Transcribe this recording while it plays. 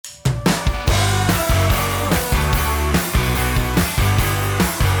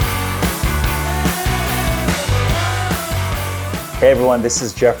Hey everyone, this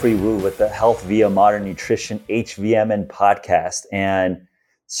is Jeffrey Wu with the Health via Modern Nutrition HVMN podcast, and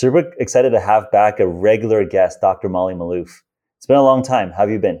super excited to have back a regular guest, Dr. Molly Maloof. It's been a long time. How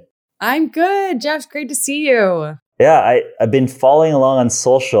have you been? I'm good, Jeff. Great to see you. Yeah, I've been following along on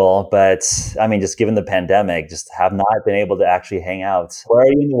social, but I mean, just given the pandemic, just have not been able to actually hang out. Where are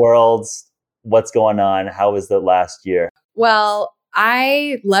you in the world? What's going on? How was the last year? Well,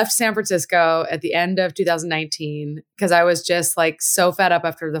 I left San Francisco at the end of 2019 because I was just like so fed up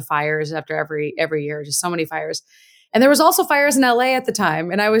after the fires, after every year, just so many fires. And there was also fires in LA at the time.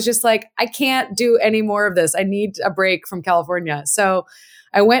 And I was just like, I can't do any more of this. I need a break from California. So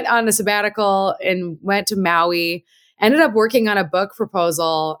I went on a sabbatical and went to Maui, ended up working on a book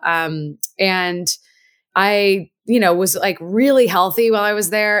proposal. And I, was like really healthy while I was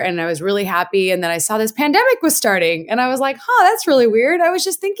there and I was really happy. And then I saw this pandemic was starting and I was like, that's really weird. I was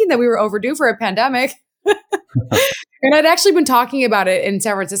just thinking that we were overdue for a pandemic. And I'd actually been talking about it in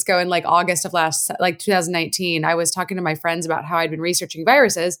San Francisco in like August of 2019. I was talking to my friends about how I'd been researching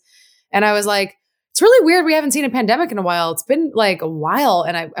viruses. And I was like, it's really weird. We haven't seen a pandemic in a while. It's been like a while.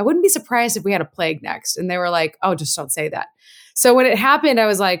 And I wouldn't be surprised if we had a plague next. And they were like, oh, just don't say that. So when it happened, I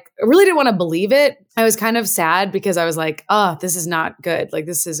was like, I really didn't want to believe it. I was kind of sad because I was like, oh, this is not good. Like,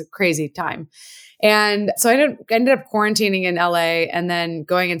 this is a crazy time. And so I ended up quarantining in LA and then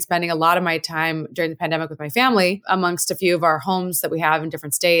going and spending a lot of my time during the pandemic with my family amongst a few of our homes that we have in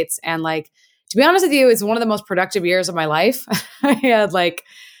different states. And like, to be honest with you, it's one of the most productive years of my life. I had like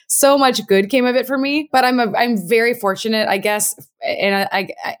so much good came of it for me, but I'm very fortunate, I guess. And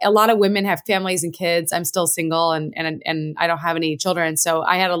a lot of women have families and kids. I'm still single and I don't have any children. So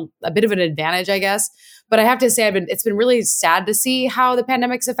I had a bit of an advantage, I guess. But I have to say, it's been really sad to see how the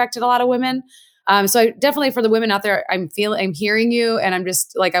pandemic's affected a lot of women. So I definitely, for the women out there, I'm hearing you. And I'm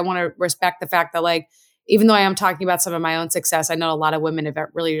just like, I want to respect the fact that like, even though I am talking about some of my own success, I know a lot of women have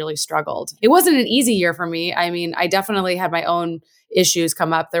really, really struggled. It wasn't an easy year for me. I mean, I definitely had my own issues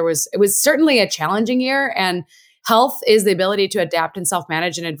come up. It was certainly a challenging year, and health is the ability to adapt and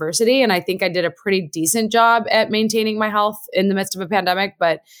self-manage in adversity. And I think I did a pretty decent job at maintaining my health in the midst of a pandemic,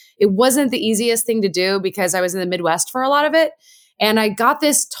 but it wasn't the easiest thing to do because I was in the Midwest for a lot of it. And I got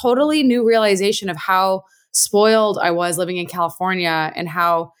this totally new realization of how spoiled I was living in California and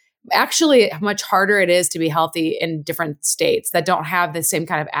how much harder it is to be healthy in different states that don't have the same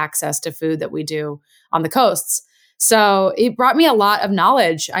kind of access to food that we do on the coasts. So it brought me a lot of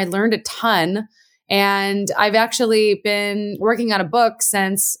knowledge. I learned a ton. And I've actually been working on a book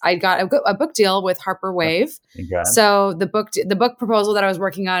since I got a book deal with Harper Wave. Okay. So the book proposal that I was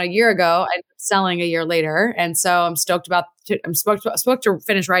working on a year ago, I'm selling a year later. And so I'm stoked to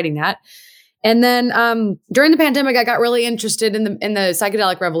finish writing that. And then during the pandemic, I got really interested in the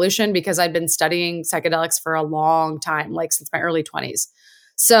psychedelic revolution because I'd been studying psychedelics for a long time, like since my early 20s.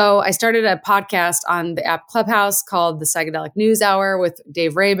 So I started a podcast on the app Clubhouse called the Psychedelic News Hour with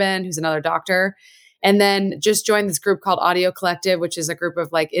Dave Rabin, who's another doctor. And then just joined this group called Audio Collective, which is a group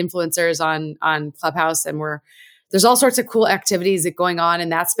of like influencers on Clubhouse. And there's all sorts of cool activities going on in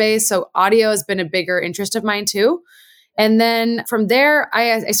that space. So audio has been a bigger interest of mine too. And then from there,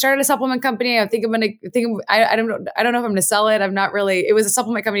 I started a supplement company. I don't know if I'm going to sell it. It was a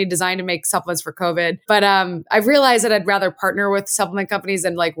supplement company designed to make supplements for COVID. But I've realized that I'd rather partner with supplement companies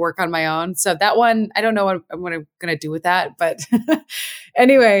and like work on my own. So that one, I don't know what I'm going to do with that. But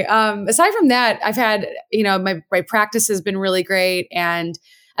anyway, aside from that, I've had, my practice has been really great. And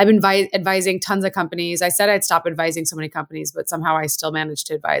I've been advising tons of companies. I said I'd stop advising so many companies, but somehow I still managed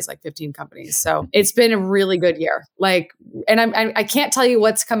to advise like 15 companies. So it's been a really good year. I can't tell you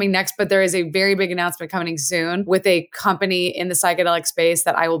what's coming next, but there is a very big announcement coming soon with a company in the psychedelic space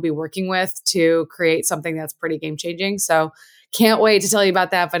that I will be working with to create something that's pretty game changing. So can't wait to tell you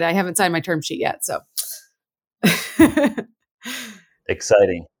about that, but I haven't signed my term sheet yet. So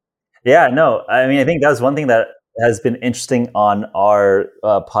exciting. Yeah, no, I mean, I think that's one thing that has been interesting on our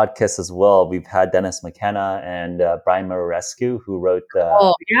podcast as well. We've had Dennis McKenna and Brian Murarescu, who wrote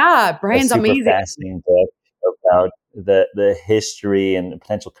Brian's a super amazing, fascinating book about the history and the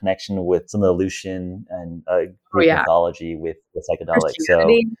potential connection with some of the Aleutian and Greek mythology with psychedelics. So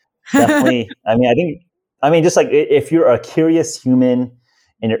definitely, just like if you're a curious human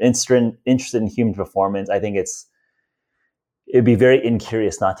and you're interested in human performance, I think it'd be very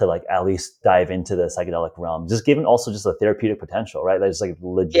incurious not to like at least dive into the psychedelic realm, just given also just the therapeutic potential, right? There's like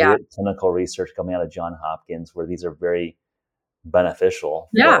legit clinical research coming out of Johns Hopkins where these are very beneficial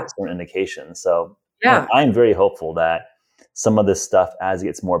for certain indications. So I'm very hopeful that some of this stuff, as it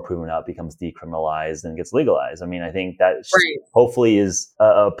gets more proven out, becomes decriminalized and gets legalized. I mean, I think that hopefully is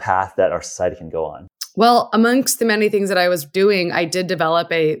a path that our society can go on. Well, amongst the many things that I was doing, I did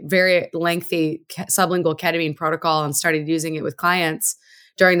develop a very lengthy sublingual ketamine protocol and started using it with clients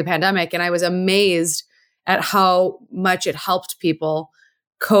during the pandemic. And I was amazed at how much it helped people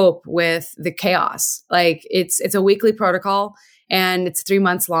cope with the chaos. Like it's a weekly protocol and it's 3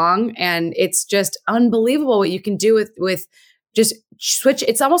 months long, and it's just unbelievable what you can do with just switch.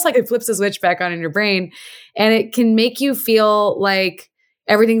 It's almost like it flips a switch back on in your brain, and it can make you feel like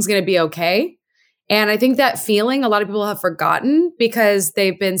everything's going to be okay. And I think that feeling a lot of people have forgotten because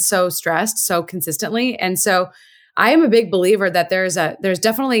they've been so stressed so consistently. And so I am a big believer that there's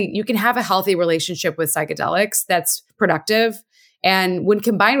definitely, you can have a healthy relationship with psychedelics that's productive. And when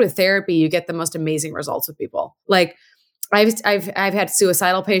combined with therapy, you get the most amazing results with people. Like I've had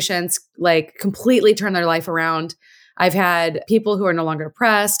suicidal patients like completely turn their life around. I've had people who are no longer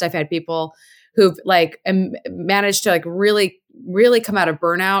depressed. I've had people who've like managed to like really come out of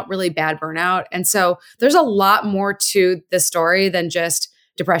burnout, really bad burnout. And so there's a lot more to the story than just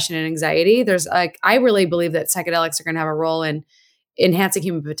depression and anxiety. There's like, I really believe that psychedelics are going to have a role in enhancing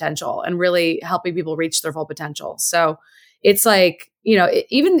human potential and really helping people reach their full potential. So it's like, you know,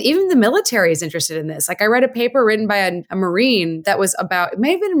 even the military is interested in this. Like I read a paper written by a Marine that was about, it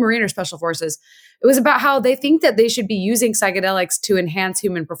may have been a Marine or Special Forces. It was about how they think that they should be using psychedelics to enhance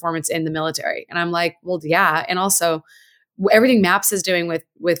human performance in the military. And I'm like, well, yeah. And also everything MAPS is doing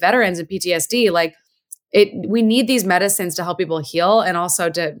with veterans and PTSD, like we need these medicines to help people heal and also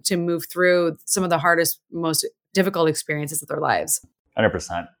to move through some of the hardest, most difficult experiences of their lives.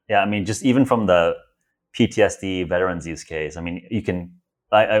 100%. Yeah. I mean, just even from the PTSD veterans use case, I mean, you can,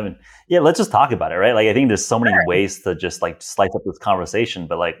 let's just talk about it, right? Like, I think there's so many ways to just like slice up this conversation,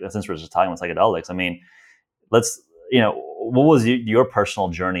 but like, since we're just talking about psychedelics, I mean, what was your personal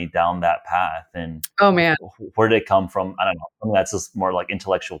journey down that path? And oh man, where did it come from? I don't know. I mean, that's just more like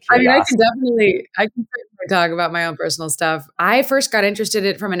intellectual curiosity. I mean, I can talk about my own personal stuff. I first got interested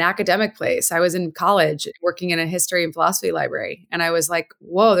in it from an academic place. I was in college working in a history and philosophy library. And I was like,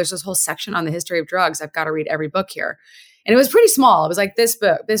 whoa, there's this whole section on the history of drugs. I've got to read every book here. And it was pretty small. It was like this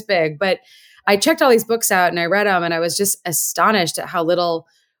big, but I checked all these books out and I read them and I was just astonished at how little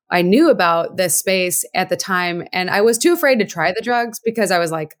I knew about this space at the time. And I was too afraid to try the drugs because I was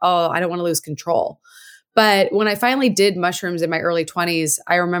like, oh, I don't want to lose control. But when I finally did mushrooms in my early 20s,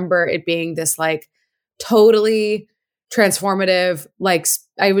 I remember it being this like totally transformative, like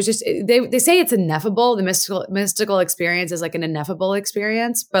I was just, they say it's ineffable. The mystical experience is like an ineffable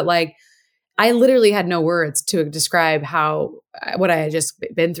experience. But like, I literally had no words to describe what I had just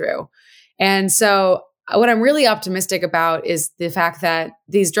been through. And so what I'm really optimistic about is the fact that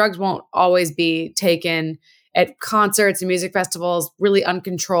these drugs won't always be taken at concerts and music festivals, really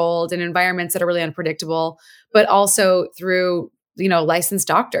uncontrolled, in environments that are really unpredictable, but also through, you know, licensed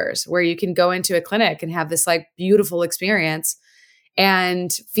doctors where you can go into a clinic and have this like beautiful experience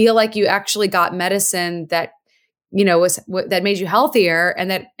and feel like you actually got medicine that, you know, that made you healthier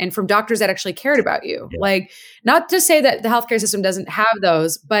and from doctors that actually cared about you. Yeah. Like, not to say that the healthcare system doesn't have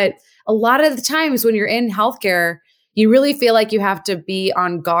those, but a lot of the times when you're in healthcare, you really feel like you have to be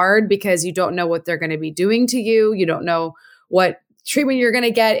on guard because you don't know what they're going to be doing to you. You don't know what treatment you're going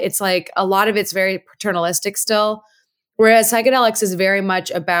to get. It's like a lot of it's very paternalistic still. Whereas psychedelics is very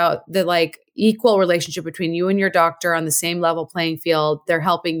much about the like equal relationship between you and your doctor on the same level playing field. They're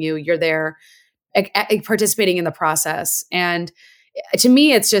helping you. You're there participating in the process. And to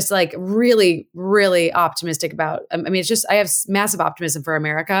me, it's just like really, really optimistic about, I mean, it's just, I have massive optimism for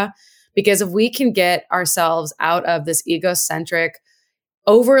America because if we can get ourselves out of this egocentric,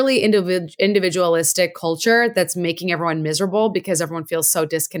 overly individualistic culture that's making everyone miserable because everyone feels so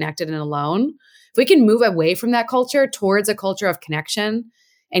disconnected and alone, if we can move away from that culture towards a culture of connection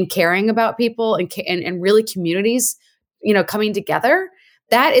and caring about people and really communities, you know, coming together,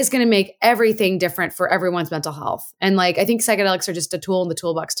 that is going to make everything different for everyone's mental health. And like, I think psychedelics are just a tool in the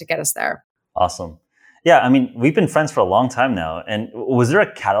toolbox to get us there. Awesome. Yeah. I mean, we've been friends for a long time now. And was there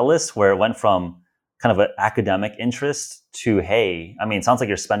a catalyst where it went from kind of an academic interest to, hey, I mean, it sounds like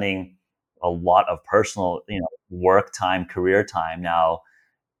you're spending a lot of personal, you know, work time, career time now,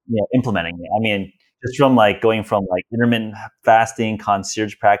 you know, implementing it. I mean, just from like going from like intermittent fasting,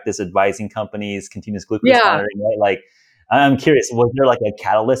 concierge practice, advising companies, continuous glucose monitoring, right? Like, I'm curious, was there like a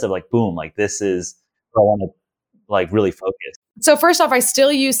catalyst of like, boom, like this is where I want to like really focus? So first off, I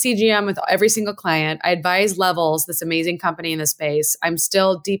still use CGM with every single client. I advise Levels, this amazing company in the space. I'm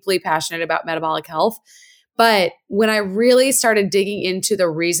still deeply passionate about metabolic health. But when I really started digging into the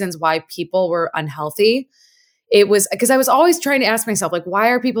reasons why people were unhealthy, it was because I was always trying to ask myself, like, why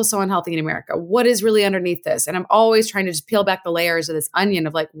are people so unhealthy in America? What is really underneath this? And I'm always trying to just peel back the layers of this onion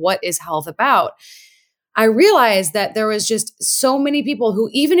of like, what is health about? I realized that there was just so many people who,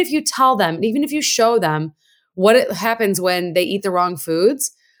 even if you tell them, even if you show them what it happens when they eat the wrong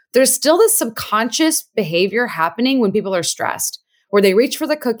foods, there's still this subconscious behavior happening when people are stressed, where they reach for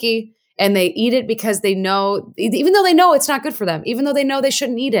the cookie and they eat it because they know, even though they know it's not good for them, even though they know they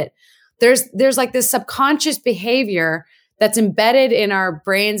shouldn't eat it, there's like this subconscious behavior that's embedded in our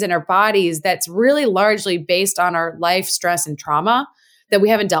brains and our bodies that's really largely based on our life stress and trauma that we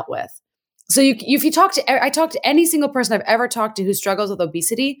haven't dealt with. So if you talk to, I talk to any single person I've ever talked to who struggles with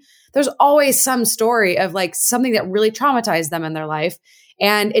obesity, there's always some story of like something that really traumatized them in their life.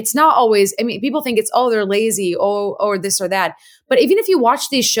 And it's not always, I mean, people think it's, oh, they're lazy, or this or that. But even if you watch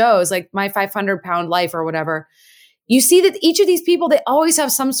these shows, like My 500-Pound Life or whatever, you see that each of these people, they always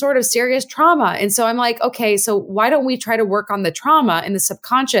have some sort of serious trauma. And so I'm like, okay, so why don't we try to work on the trauma in the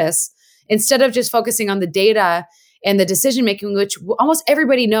subconscious instead of just focusing on the data and the decision making, which almost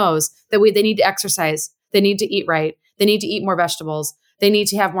everybody knows that they need to exercise, they need to eat right, they need to eat more vegetables, they need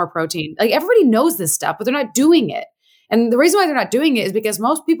to have more protein. Like everybody knows this stuff, but they're not doing it. And the reason why they're not doing it is because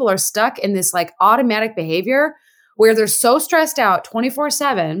most people are stuck in this like automatic behavior where they're so stressed out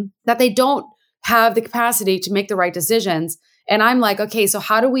 24/7 that they don't have the capacity to make the right decisions. And I'm like, okay, so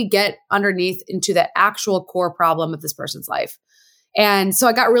how do we get underneath into the actual core problem of this person's life? And so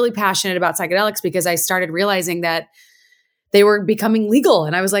I got really passionate about psychedelics because I started realizing that they were becoming legal.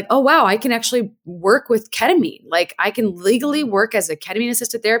 And I was like, oh, wow, I can actually work with ketamine. Like I can legally work as a ketamine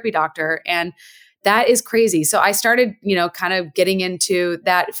assisted therapy doctor. And that is crazy. So I started, kind of getting into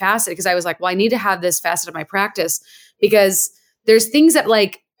that facet because I was like, well, I need to have this facet of my practice because there's things that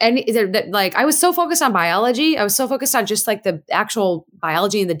I was so focused on biology. I was so focused on just like the actual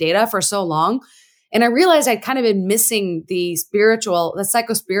biology and the data for so long. And I realized I'd kind of been missing the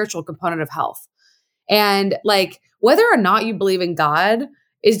psycho-spiritual component of health. And like, whether or not you believe in God,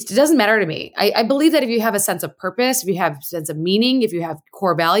 it doesn't matter to me. I believe that if you have a sense of purpose, if you have a sense of meaning, if you have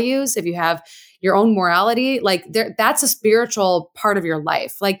core values, if you have your own morality, like that's a spiritual part of your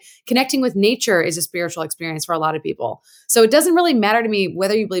life. Like connecting with nature is a spiritual experience for a lot of people. So it doesn't really matter to me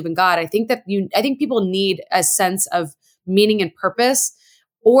whether you believe in God. I think people need a sense of meaning and purpose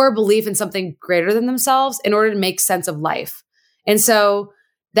or belief in something greater than themselves in order to make sense of life. And so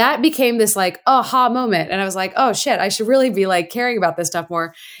that became this like aha moment. And I was like, oh shit, I should really be like caring about this stuff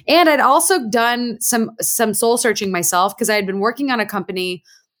more. And I'd also done some soul searching myself because I had been working on a company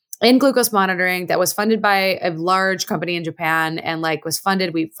in glucose monitoring that was funded by a large company in Japan and like we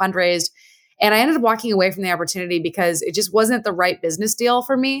fundraised. And I ended up walking away from the opportunity because it just wasn't the right business deal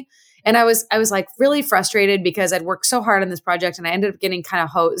for me. And I was like really frustrated because I'd worked so hard on this project and I ended up getting kind of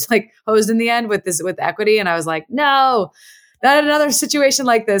hosed in the end with equity. And I was like, no, not another situation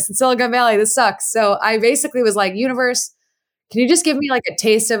like this in Silicon Valley. This sucks. So I basically was like, universe, can you just give me like a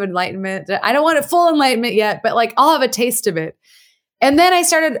taste of enlightenment? I don't want a full enlightenment yet, but like I'll have a taste of it. And then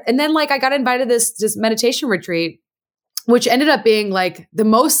I got invited to this meditation retreat, which ended up being like the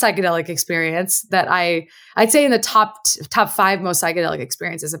most psychedelic experience that I'd say in the top 5 most psychedelic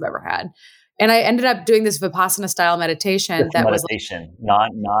experiences I've ever had. And I ended up doing this Vipassana style meditation just meditation,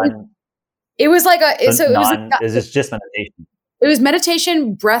 non. It was like is this just meditation? It was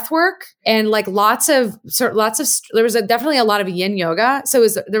meditation, breath work, and like there was definitely a lot of yin yoga. So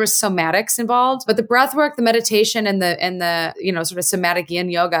there was somatics involved, but the breath work, the meditation, and the sort of somatic yin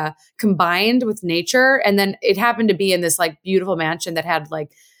yoga combined with nature. And then it happened to be in this like beautiful mansion that had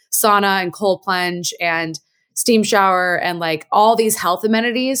like sauna and cold plunge and steam shower and like all these health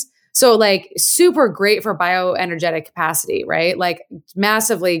amenities. So like super great for bioenergetic capacity, right? Like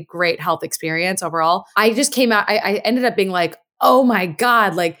massively great health experience overall. I just came out, I ended up being like, oh my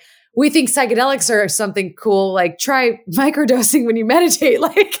God, like we think psychedelics are something cool. Like try microdosing when you meditate.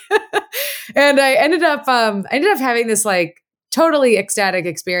 Like, and I ended up having this like totally ecstatic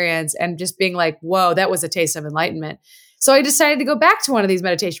experience and just being like, whoa, that was a taste of enlightenment. So I decided to go back to one of these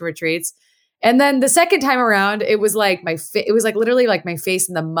meditation retreats. And then the second time around, it was like literally like my face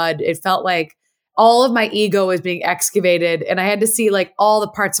in the mud. It felt like all of my ego was being excavated and I had to see like all the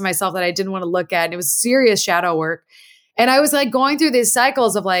parts of myself that I didn't want to look at. And it was serious shadow work. And I was like going through these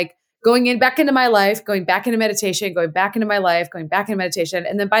cycles of like going back into my life, going back into meditation, going back into my life, going back into meditation.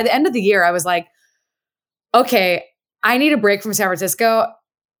 And then by the end of the year, I was like, okay, I need a break from San Francisco.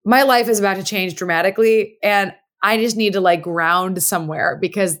 My life is about to change dramatically. And I just need to like ground somewhere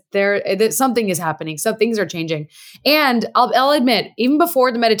because something is happening. Some things are changing. And I'll admit, even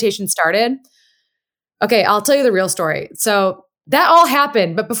before the meditation started, okay, I'll tell you the real story. So that all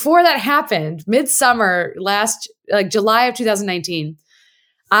happened. But before that happened, midsummer July of 2019,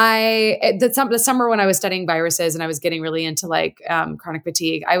 the summer when I was studying viruses and I was getting really into like chronic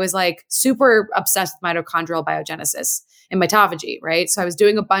fatigue, I was like super obsessed with mitochondrial biogenesis and mitophagy, right? So I was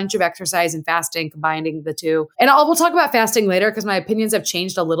doing a bunch of exercise and fasting, combining the two. And we'll talk about fasting later because my opinions have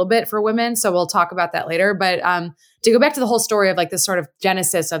changed a little bit for women. So we'll talk about that later. But to go back to the whole story of like this sort of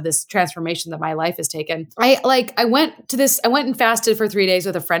genesis of this transformation that my life has taken, I went and fasted for 3 days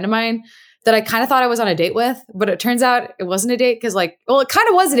with a friend of mine that I kind of thought I was on a date with, but it turns out it wasn't a date because it kind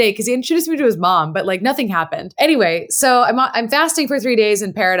of was a date because he introduced me to his mom, but like nothing happened. Anyway, so I'm fasting for 3 days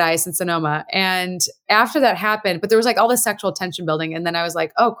in paradise in Sonoma. And after that happened, but there was like all this sexual tension building. And then I was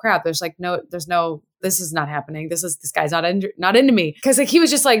like, oh crap, this is not happening. This guy's not into me. Cause like he was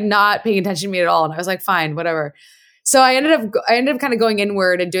just like not paying attention to me at all. And I was like, fine, whatever. So I ended up kind of going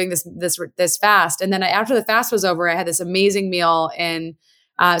inward and doing this fast. And then after the fast was over, I had this amazing meal in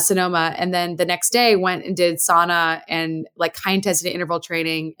Sonoma. And then the next day went and did sauna and like high intensity interval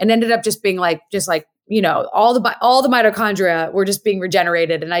training and ended up just being like, all the mitochondria were just being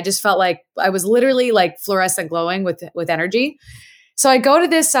regenerated. And I just felt like I was literally like fluorescent glowing with energy. So I go to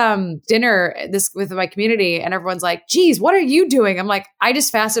this dinner with my community and everyone's like, geez, what are you doing? I'm like, I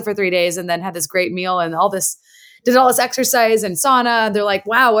just fasted for 3 days and then had this great meal and did all this exercise and sauna. They're like,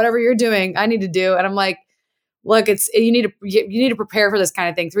 wow, whatever you're doing, I need to do. And I'm like, look, you need to prepare for this kind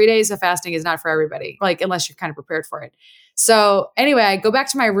of thing. 3 days of fasting is not for everybody, like unless you're kind of prepared for it. So anyway, I go back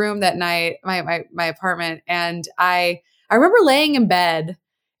to my room that night, my apartment, and I remember laying in bed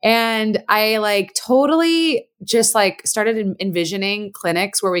and I like totally just like started envisioning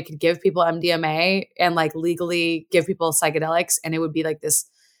clinics where we could give people MDMA and like legally give people psychedelics. And it would be like this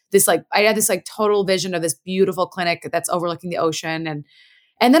like, I had this like total vision of this beautiful clinic that's overlooking the ocean.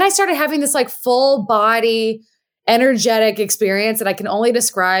 And then I started having this like full body energetic experience that I can only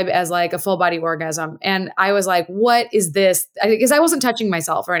describe as like a full body orgasm. And I was like, what is this? Because I wasn't touching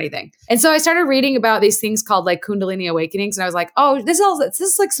myself or anything. And so I started reading about these things called like Kundalini awakenings. And I was like, oh, this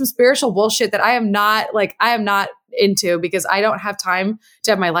is like some spiritual bullshit that I am not into because I don't have time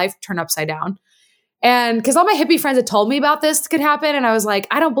to have my life turn upside down. And because all my hippie friends had told me about this could happen. And I was like,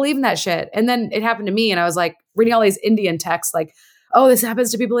 I don't believe in that shit. And then it happened to me. And I was like reading all these Indian texts like, oh, this happens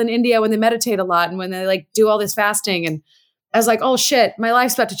to people in India when they meditate a lot and when they like do all this fasting. And I was like, oh shit, my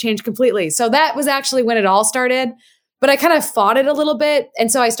life's about to change completely. So that was actually when it all started, but I kind of fought it a little bit. And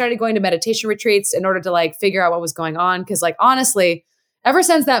so I started going to meditation retreats in order to like figure out what was going on. Cause like, honestly, ever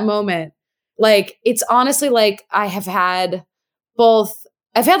since that moment, like, it's honestly like I've had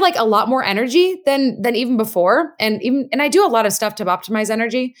like a lot more energy than even before. And I do a lot of stuff to optimize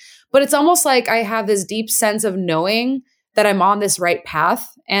energy, but it's almost like I have this deep sense of knowing that I'm on this right path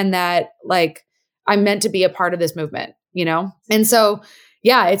and that like I'm meant to be a part of this movement, you know? And so,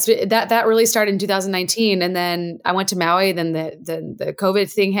 yeah, it's that really started in 2019. And then I went to Maui, then the COVID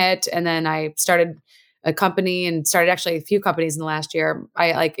thing hit. And then I started a company and started actually a few companies in the last year.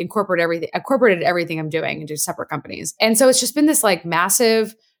 I like incorporated everything I'm doing into separate companies. And so it's just been this like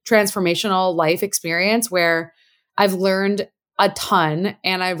massive transformational life experience where I've learned a ton.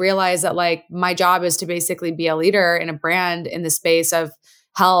 And I realized that like my job is to basically be a leader in a brand in the space of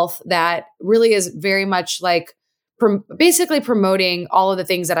health that really is very much like basically promoting all of the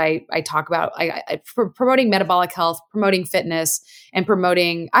things that I talk about. Promoting metabolic health, promoting fitness, and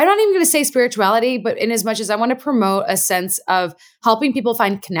promoting, I'm not even going to say spirituality, but in as much as I want to promote a sense of helping people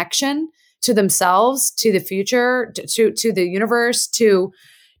find connection to themselves, to the future, to the universe, to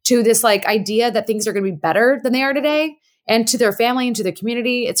this like idea that things are going to be better than they are today, and to their family and to the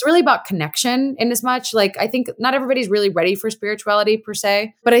community. It's really about connection in as much like I think not everybody's really ready for spirituality per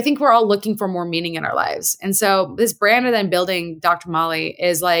se, but I think we're all looking for more meaning in our lives. And so this brand that I'm building, Dr. Molly,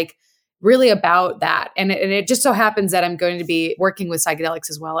 is like really about that. And it just so happens that I'm going to be working with psychedelics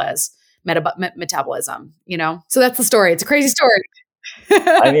as well as metabolism, you know? So that's the story. It's a crazy story.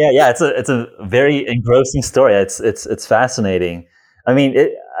 I mean, yeah, it's a very engrossing story. It's fascinating. I mean,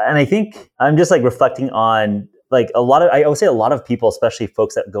 and I think I'm just like reflecting on like I would say a lot of people, especially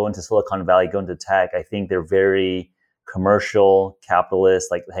folks that go into Silicon Valley, go into tech, I think they're very commercial,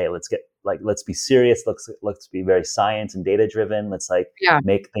 capitalist, like, hey, let's be serious. Let's be very science and data driven. Let's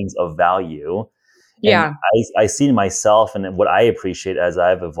make things of value. Yeah. And I see myself, and what I appreciate as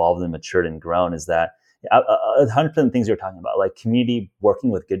I've evolved and matured and grown is that 100% things you're talking about, like community,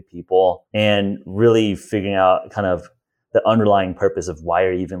 working with good people and really figuring out kind of the underlying purpose of why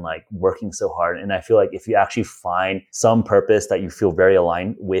you're even like working so hard. And I feel like if you actually find some purpose that you feel very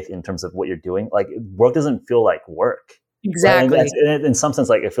aligned with in terms of what you're doing, like work doesn't feel like work. Exactly. Right? And in some sense,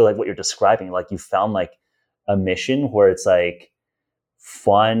 like I feel like what you're describing, like you found like a mission where it's like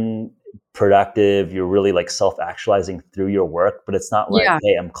fun, productive. You're really like self-actualizing through your work, but it's not like, Yeah.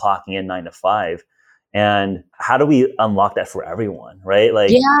 hey, I'm clocking in 9 to 5. And how do we unlock that for everyone? Right.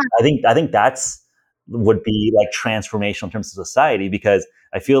 Like, Yeah. I think that's would be like transformational in terms of society, because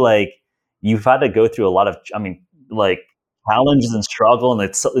I feel like you've had to go through a lot of, I mean, like challenges and struggle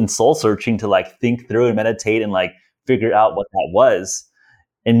and soul searching to like think through and meditate and like figure out what that was.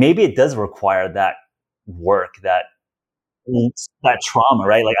 And maybe it does require that work, that trauma,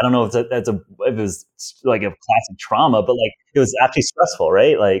 right? Like, I don't know if if it was like a classic trauma, but like it was actually stressful,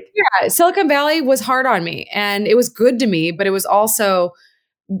 right? Like, Yeah. Silicon Valley was hard on me and it was good to me, but it was also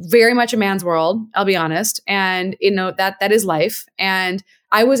very much a man's world, I'll be honest. And that is life. And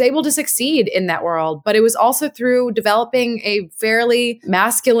I was able to succeed in that world, but it was also through developing a fairly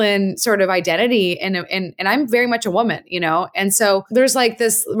masculine sort of identity. And I'm very much a woman, And so there's like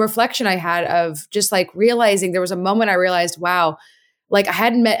this reflection I had of just like realizing, there was a moment I realized, wow, like I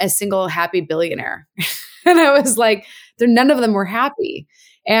hadn't met a single happy billionaire. And I was like, none of them were happy.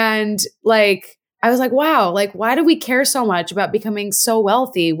 And like, I was like, wow, like, why do we care so much about becoming so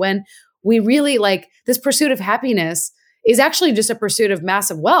wealthy when we really like this pursuit of happiness is actually just a pursuit of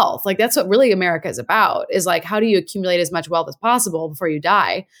massive wealth? Like, that's what really America is about, is like, how do you accumulate as much wealth as possible before you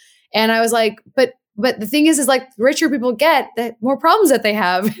die? And I was like, but the thing is like, the richer people get, the more problems that they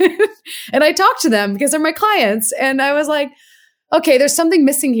have. And I talked to them because they're my clients. And I was like, okay, there's something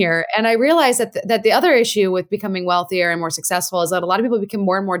missing here. And I realized that the other issue with becoming wealthier and more successful is that a lot of people become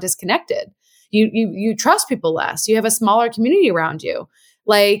more and more disconnected. You trust people less. You have a smaller community around you.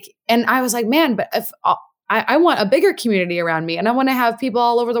 Like, and I was like, man, but if I want a bigger community around me, and I want to have people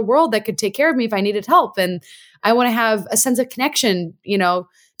all over the world that could take care of me if I needed help. And I want to have a sense of connection, to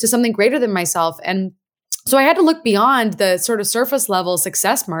something greater than myself. And so I had to look beyond the sort of surface level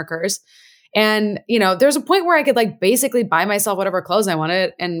success markers. And, there's a point where I could like basically buy myself whatever clothes I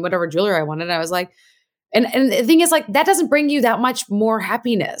wanted and whatever jewelry I wanted. And I was like, and the thing is, like, that doesn't bring you that much more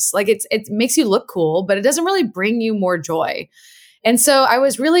happiness. Like, it makes you look cool, but it doesn't really bring you more joy. And so I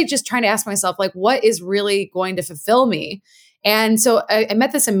was really just trying to ask myself, like, what is really going to fulfill me? And so I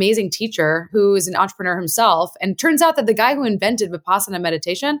met this amazing teacher who is an entrepreneur himself. And it turns out that the guy who invented Vipassana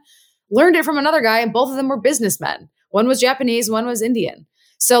meditation learned it from another guy, and both of them were businessmen. One was Japanese, one was Indian.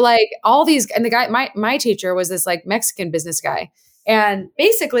 So like all these, and the guy, my teacher was this like Mexican business guy. And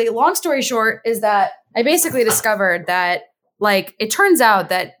basically, long story short, is that I basically discovered that, like, it turns out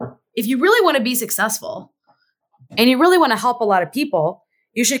that if you really want to be successful and you really want to help a lot of people,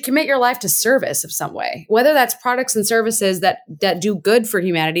 you should commit your life to service of some way, whether that's products and services that do good for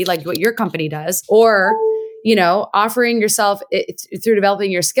humanity, like what your company does, or, offering yourself through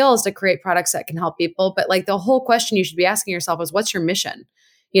developing your skills to create products that can help people. But like the whole question you should be asking yourself is, what's your mission?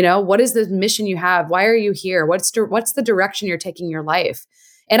 What is the mission you have? Why are you here? What's the direction you're taking your life?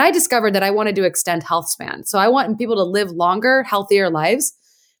 And I discovered that I wanted to extend health span. So I want people to live longer, healthier lives.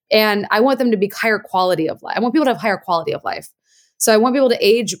 And I want them to be higher quality of life. I want people to have higher quality of life. So I want people to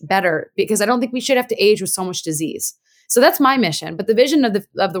age better, because I don't think we should have to age with so much disease. So that's my mission. But the vision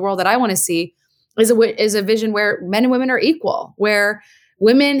of the world that I want to see is a vision where men and women are equal, where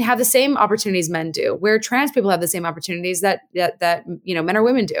women have the same opportunities men do, where trans people have the same opportunities that men or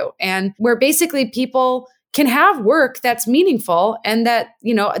women do, and where basically people can have work that's meaningful, and that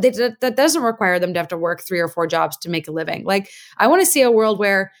that doesn't require them to have to work 3 or 4 jobs to make a living. Like, I want to see a world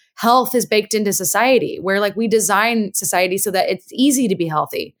where health is baked into society, where like we design society so that it's easy to be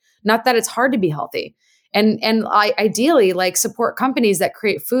healthy, not that it's hard to be healthy. And I ideally like support companies that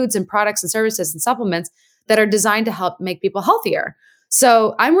create foods and products and services and supplements that are designed to help make people healthier.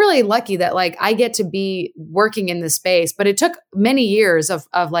 So I'm really lucky that like I get to be working in this space, but it took many years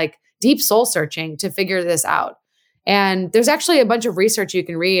of like deep soul searching to figure this out. And there's actually a bunch of research you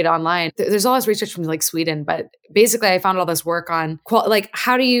can read online. There's all this research from like Sweden, but basically I found all this work on like,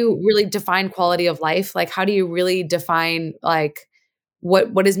 how do you really define quality of life? Like, how do you really define like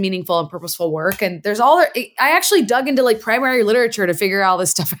what is meaningful and purposeful work? And there's I actually dug into like primary literature to figure all this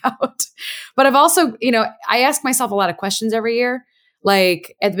stuff out. But I've also, I ask myself a lot of questions every year.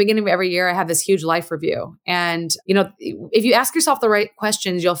 Like at the beginning of every year, I have this huge life review. And, if you ask yourself the right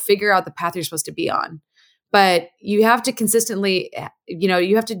questions, you'll figure out the path you're supposed to be on. But you have to consistently,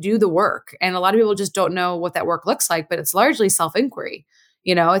 you have to do the work. And a lot of people just don't know what that work looks like, but it's largely self-inquiry.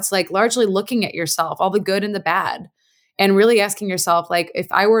 It's like largely looking at yourself, all the good and the bad, and really asking yourself, like, if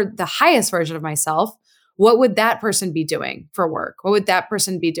I were the highest version of myself, what would that person be doing for work? What would that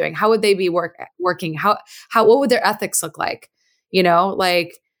person be doing? How would they be working? What would their ethics look like?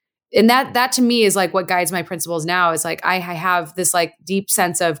 And that to me is like what guides my principles now, is like, I have this like deep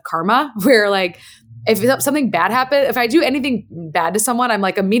sense of karma where like if something bad happens, if I do anything bad to someone, I'm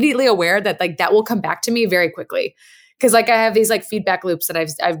like immediately aware that like that will come back to me very quickly. Cause like I have these like feedback loops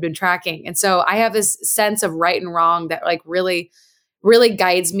that I've been tracking. And so I have this sense of right and wrong that like really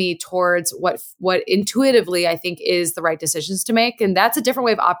guides me towards what intuitively I think is the right decisions to make. And that's a different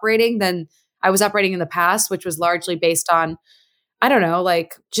way of operating than I was operating in the past, which was largely based on, I don't know,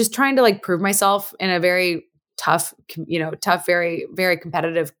 like just trying to like prove myself in a very tough, very, very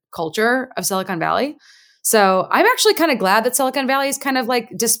competitive culture of Silicon Valley. So I'm actually kind of glad that Silicon Valley is kind of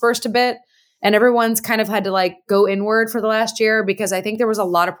like dispersed a bit and everyone's kind of had to like go inward for the last year, because I think there was a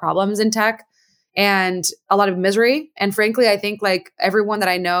lot of problems in tech and a lot of misery. And frankly, I think like everyone that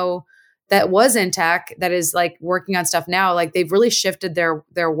I know that was in tech that is like working on stuff now, like they've really shifted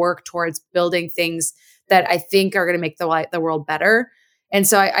their work towards building things that I think are going to make the world better. And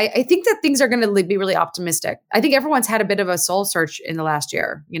so I think that things are going to be really optimistic. I think everyone's had a bit of a soul search in the last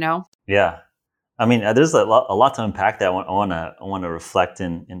year, you know? Yeah. I mean, there's a lot to unpack that I want to reflect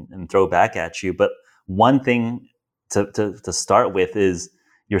and throw back at you. But one thing to start with is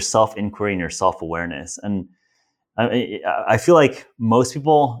your self-inquiry and your self-awareness. And I feel like most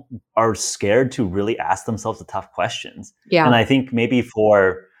people are scared to really ask themselves the tough questions. Yeah. And I think maybe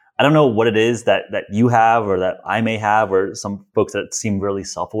I don't know what it is that you have or that I may have or some folks that seem really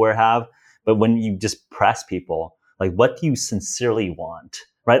self-aware have, but when you just press people, like, what do you sincerely want?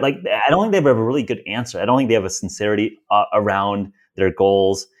 Right? Like, I don't think they have a really good answer. I don't think they have a sincerity around their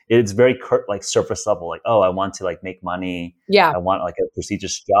goals. It's very like surface level, like, oh, I want to like make money. Yeah. I want like a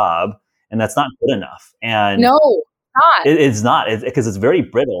prestigious job. And that's not good enough. And no, not. It's not, because it's very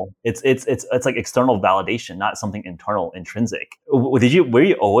brittle. It's like external validation, not something internal, intrinsic. Were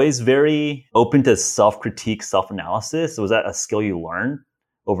you always very open to self-critique, self-analysis? Was that a skill you learned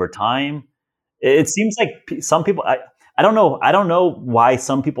over time? It seems like some people, I don't know why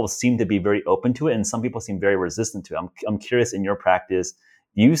some people seem to be very open to it and some people seem very resistant to it. I'm curious, in your practice,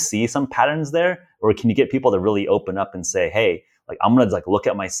 do you see some patterns there, or can you get people to really open up and say, hey, like, I'm going to like look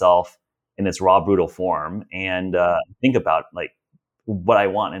at myself in its raw, brutal form and think about like what I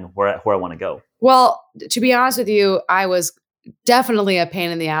want and where I want to go? Well, to be honest with you, I was definitely a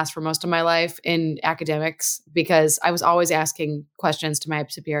pain in the ass for most of my life in academics, because I was always asking questions to my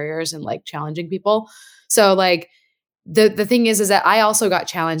superiors and like challenging people. So like the thing is that I also got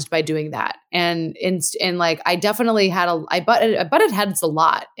challenged by doing that. And like, I definitely had I butted heads a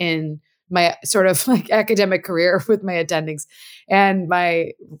lot in my sort of like academic career with my attendings and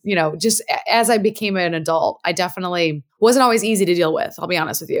my, just as I became an adult, I definitely wasn't always easy to deal with. I'll be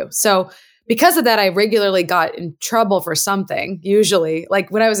honest with you. So because of that, I regularly got in trouble for something. Usually,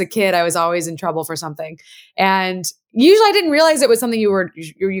 like when I was a kid, I was always in trouble for something. And usually I didn't realize it was something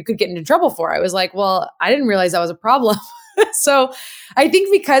you could get into trouble for. I was like, well, I didn't realize that was a problem. So I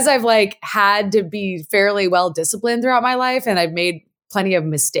think because I've like had to be fairly well disciplined throughout my life and I've made plenty of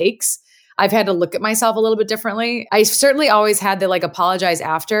mistakes, I've had to look at myself a little bit differently. I certainly always had the like apologize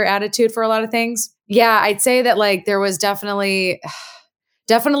after attitude for a lot of things. Yeah, I'd say that like there was definitely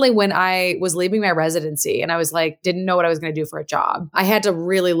when I was leaving my residency and I was like, didn't know what I was going to do for a job. I had to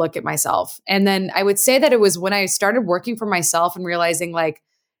really look at myself. And then I would say that it was when I started working for myself and realizing like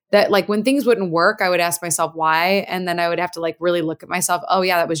that, like when things wouldn't work, I would ask myself why. And then I would have to like really look at myself. Oh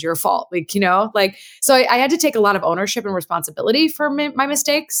yeah, that was your fault. Like, like, so I had to take a lot of ownership and responsibility for my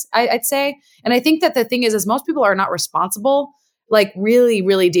mistakes, I'd say. And I think that the thing is most people are not responsible, like really,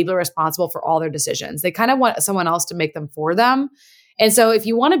 really deeply responsible for all their decisions. They kind of want someone else to make them for them. And so if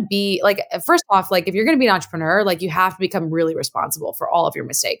you want to be like, first off, like if you're going to be an entrepreneur, like you have to become really responsible for all of your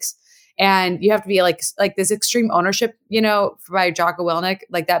mistakes. And you have to be like this extreme ownership, by Jocko Willink,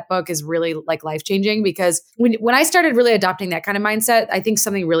 like that book is really like life-changing, because when I started really adopting that kind of mindset, I think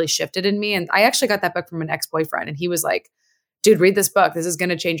something really shifted in me. And I actually got that book from an ex-boyfriend and he was like, dude, read this book. This is going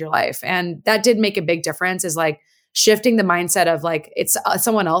to change your life. And that did make a big difference, is like shifting the mindset of like, it's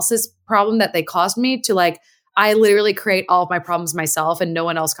someone else's problem that they caused me to like, I literally create all of my problems myself and no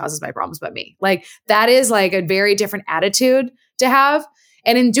one else causes my problems but me. Like that is like a very different attitude to have.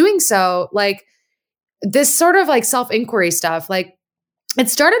 And in doing so, like this sort of like self-inquiry stuff, like it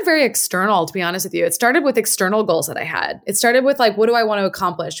started very external, to be honest with you. It started with external goals that I had. It started with like, what do I want to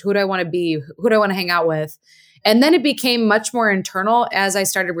accomplish? Who do I want to be? Who do I want to hang out with? And then it became much more internal as I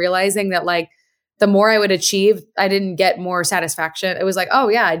started realizing that like the more I would achieve, I didn't get more satisfaction. It was like, oh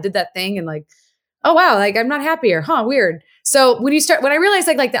yeah, I did that thing and like, oh wow, like I'm not happier, weird. So when I realized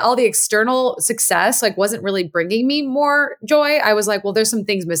like all the external success like wasn't really bringing me more joy, I was like, well, there's some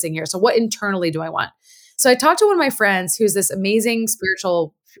things missing here. So what internally do I want? So I talked to one of my friends who's this amazing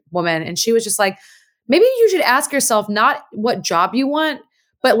spiritual woman, and she was just like, maybe you should ask yourself not what job you want,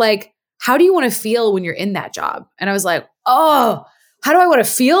 but like how do you want to feel when you're in that job? And I was like, oh, how do I want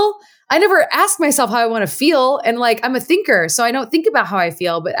to feel? I never ask myself how I want to feel. And like, I'm a thinker, so I don't think about how I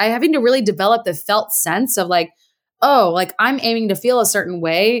feel, but I having to really develop the felt sense of like, oh, like I'm aiming to feel a certain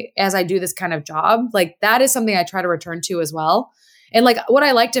way as I do this kind of job. Like that is something I try to return to as well. And like what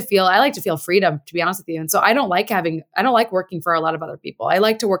I like to feel freedom, to be honest with you. And so I don't like working for a lot of other people. I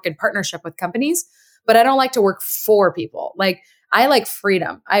like to work in partnership with companies, but I don't like to work for people. Like I like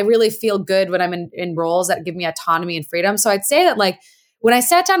freedom. I really feel good when I'm in roles that give me autonomy and freedom. So I'd say that like when I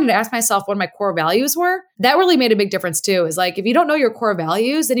sat down and asked myself what my core values were, that really made a big difference too. Is like, if you don't know your core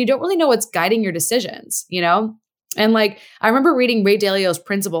values, then you don't really know what's guiding your decisions, you know? And like, I remember reading Ray Dalio's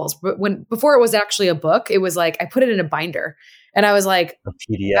Principles, but before it was actually a book, it was like, I put it in a binder and I was like, a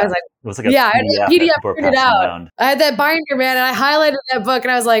PDF. I was like, it was like a yeah, PDF, I had a PDF printed out. around. I had that binder, man, and I highlighted that book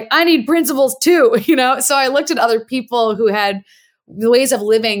and I was like, I need principles too, you know? So I looked at other people who had the ways of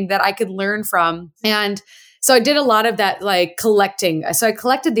living that I could learn from. And so I did a lot of that, like collecting. So I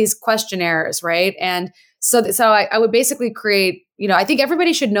collected these questionnaires, right? And so I would basically create, you know, I think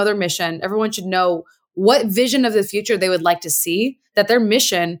everybody should know their mission. Everyone should know what vision of the future they would like to see that their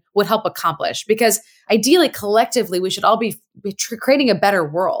mission would help accomplish. Because ideally, collectively, we should all be creating a better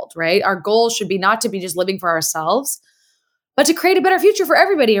world, right? Our goal should be not to be just living for ourselves, but to create a better future for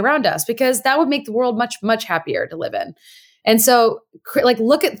everybody around us, because that would make the world much, much happier to live in. And so like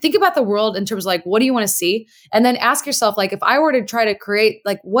think about the world in terms of like, what do you want to see? And then ask yourself, like, if I were to try to create,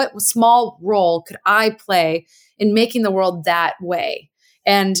 like, what small role could I play in making the world that way?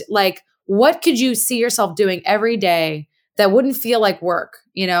 And like, what could you see yourself doing every day that wouldn't feel like work,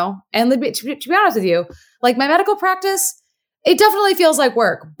 you know? And to be honest with you, like my medical practice, it definitely feels like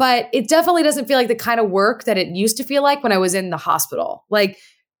work, but it definitely doesn't feel like the kind of work that it used to feel like when I was in the hospital. Like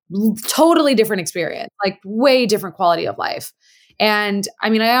totally different experience, like way different quality of life. And I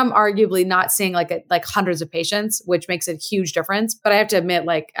mean, I am arguably not seeing like hundreds of patients, which makes a huge difference. But I have to admit,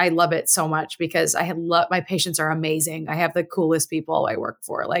 like, I love it so much because my patients are amazing. I have the coolest people I work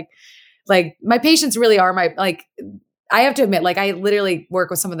for. Like my patients really are I have to admit, like, I literally work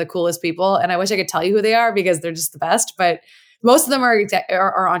with some of the coolest people, and I wish I could tell you who they are because they're just the best. But most of them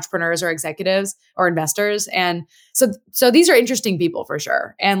are entrepreneurs or executives or investors. And so these are interesting people for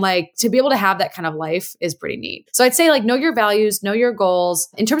sure. And like to be able to have that kind of life is pretty neat. So I'd say like, know your values, know your goals.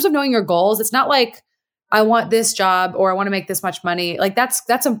 In terms of knowing your goals, it's not like I want this job or I want to make this much money. Like that's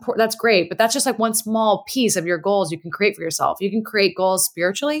important. That's great. But that's just like one small piece of your goals you can create for yourself. You can create goals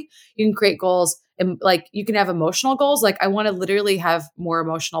spiritually. You can create goals and like you can have emotional goals. Like I want to literally have more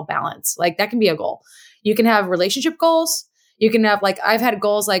emotional balance. Like that can be a goal. You can have relationship goals. You can have like, I've had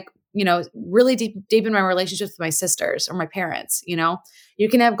goals like, you know, really deep in my relationships with my sisters or my parents, you know. You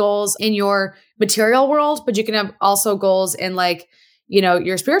can have goals in your material world, but you can have also goals in like, you know,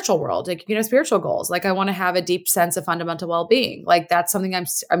 your spiritual world. Like you can have spiritual goals. Like I want to have a deep sense of fundamental well-being. Like that's something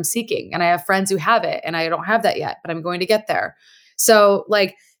I'm seeking. And I have friends who have it and I don't have that yet, but I'm going to get there. So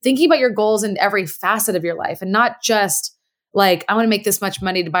like thinking about your goals in every facet of your life and not just like, I want to make this much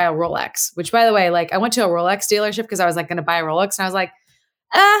money to buy a Rolex, which by the way, like I went to a Rolex dealership because I was like going to buy a Rolex and I was like,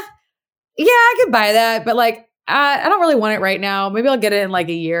 yeah, I could buy that. But like, I don't really want it right now. Maybe I'll get it in like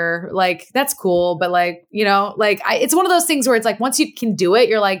a year. Like that's cool. But like, you know, like it's one of those things where it's like, once you can do it,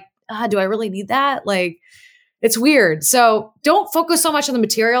 you're like, do I really need that? Like it's weird. So don't focus so much on the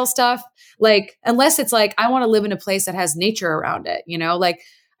material stuff. Like, unless it's like, I want to live in a place that has nature around it, you know, like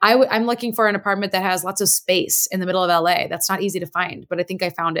I'm looking for an apartment that has lots of space in the middle of LA. That's not easy to find, but I think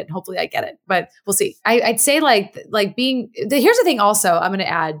I found it and hopefully I get it, but we'll see. I'd say like here's the thing also I'm going to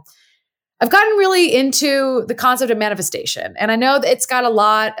add. I've gotten really into the concept of manifestation. And I know that it's got a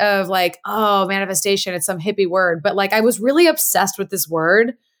lot of like, oh, manifestation, it's some hippie word, but like I was really obsessed with this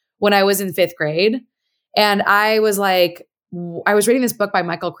word when I was in 5th grade. And I was reading this book by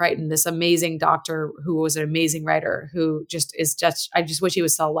Michael Crichton, this amazing doctor who was an amazing writer who I just wish he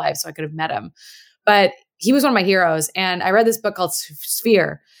was still alive so I could have met him. But he was one of my heroes. And I read this book called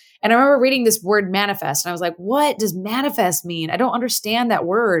Sphere. And I remember reading this word manifest. And I was like, what does manifest mean? I don't understand that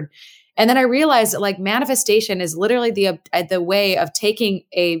word. And then I realized that like manifestation is literally the way of taking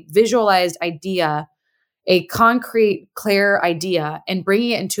a visualized idea, a concrete, clear idea, and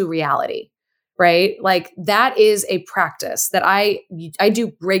bringing it into reality. Right? Like that is a practice that I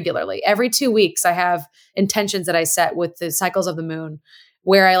do regularly. Every 2 weeks, I have intentions that I set with the cycles of the moon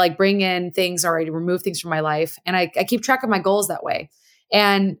where I like bring in things or I remove things from my life. And I keep track of my goals that way.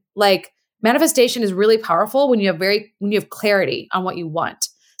 And like manifestation is really powerful when you have clarity on what you want.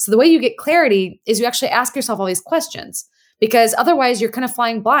 So the way you get clarity is you actually ask yourself all these questions because otherwise you're kind of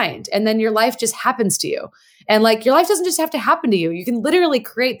flying blind and then your life just happens to you. And like your life doesn't just have to happen to you. You can literally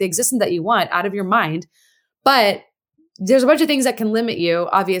create the existence that you want out of your mind. But there's a bunch of things that can limit you.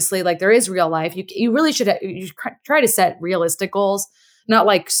 Obviously, like there is real life. You really should try to set realistic goals, not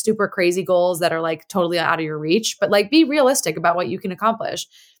like super crazy goals that are like totally out of your reach, but like be realistic about what you can accomplish.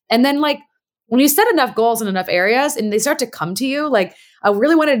 And then like when you set enough goals in enough areas and they start to come to you, like I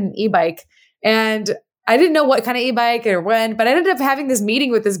really wanted an e-bike and I didn't know what kind of e-bike or when, but I ended up having this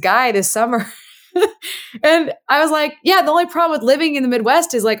meeting with this guy this summer. And I was like, yeah, the only problem with living in the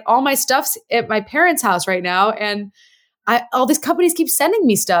Midwest is like all my stuff's at my parents' house right now. And all these companies keep sending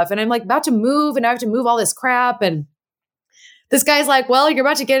me stuff and I'm like about to move and I have to move all this crap. And this guy's like, well, you're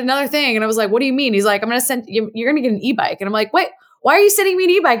about to get another thing. And I was like, what do you mean? He's like, I'm going to send you, you're going to get an e-bike. And I'm like, wait, why are you sending me an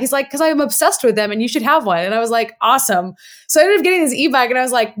e-bike? He's like, because I'm obsessed with them and you should have one. And I was like, awesome. So I ended up getting this e-bike and I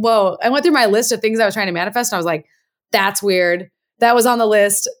was like, whoa. I went through my list of things I was trying to manifest. And I was like, that's weird. That was on the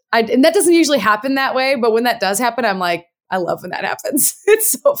list. And that doesn't usually happen that way. But when that does happen, I'm like, I love when that happens.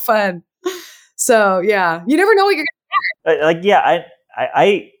 It's so fun. So yeah, you never know what you're going to get. Like, yeah,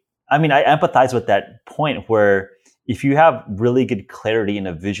 I mean, I empathize with that point where if you have really good clarity and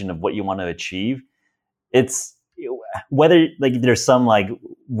a vision of what you want to achieve, it's whether like there's some like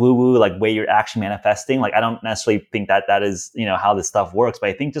woo-woo like way you're actually manifesting. Like I don't necessarily think that is, how this stuff works, but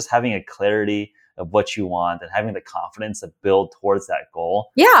I think just having a clarity of what you want and having the confidence to build towards that goal,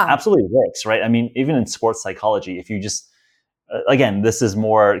 absolutely works, right? I mean, even in sports psychology, if you just again, this is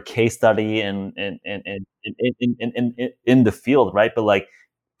more case study in the field, right? But like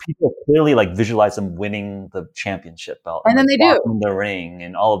people clearly like visualize them winning the championship belt, and then they do in the ring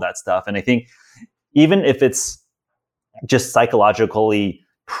and all of that stuff. And I think even if it's just psychologically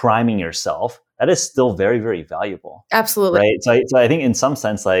priming yourself, that is still very, very valuable. Absolutely, right? So I think in some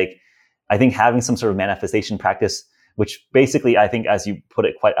sense, like I think having some sort of manifestation practice, which basically I think, as you put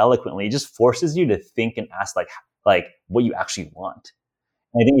it quite eloquently, just forces you to think and ask like what you actually want.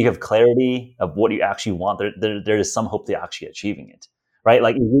 And I think you have clarity of what you actually want. There is some hope to actually achieving it, right?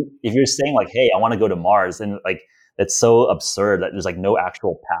 Like if you're saying like, hey, I want to go to Mars, and like that's so absurd that there's like no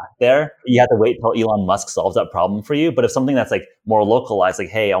actual path there. You have to wait till Elon Musk solves that problem for you. But if something that's like more localized, like,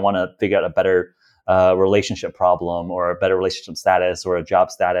 hey, I want to figure out a better relationship problem or a better relationship status or a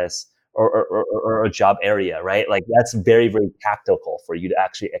job status, or a job area, right? Like that's very, very tactical for you to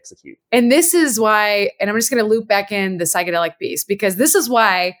actually execute. And this is why, and I'm just going to loop back in the psychedelic piece, because this is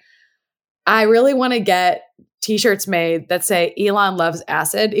why I really want to get t-shirts made that say Elon loves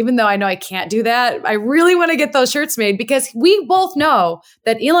acid, even though I know I can't do that. I really want to get those shirts made because we both know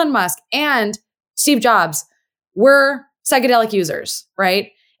that Elon Musk and Steve Jobs were psychedelic users,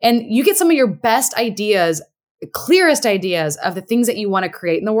 right? And you get some of your best ideas, clearest ideas of the things that you want to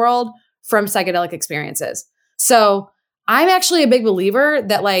create in the world from psychedelic experiences. So I'm actually a big believer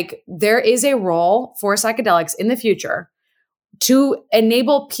that like there is a role for psychedelics in the future to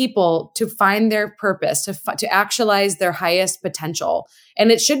enable people to find their purpose, to actualize their highest potential.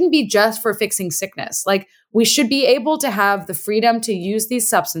 And it shouldn't be just for fixing sickness. Like we should be able to have the freedom to use these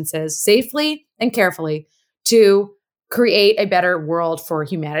substances safely and carefully to create a better world for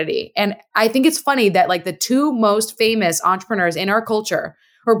humanity. And I think it's funny that like the two most famous entrepreneurs in our culture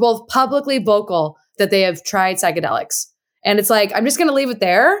are both publicly vocal that they have tried psychedelics. And it's like, I'm just going to leave it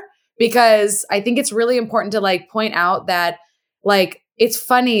there because I think it's really important to like point out that like, it's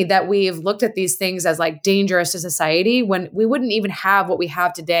funny that we've looked at these things as like dangerous to society when we wouldn't even have what we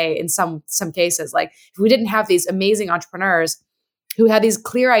have today in some cases. Like if we didn't have these amazing entrepreneurs who had these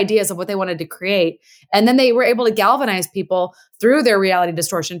clear ideas of what they wanted to create. And then they were able to galvanize people through their reality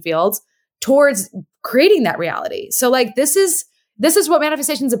distortion fields towards creating that reality. So like, this is what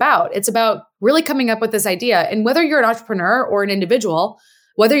manifestation is about. It's about really coming up with this idea. And whether you're an entrepreneur or an individual,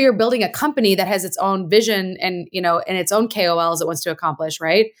 whether you're building a company that has its own vision and, and its own KOLs it wants to accomplish,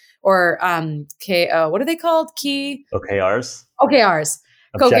 right? Or what are they called? OKRs. OKRs.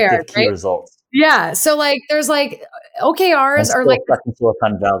 Objective key right? results. Yeah. So like there's like OKRs are like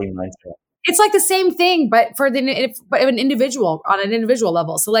Silicon Valley mindset. It's like the same thing, but for an individual on an individual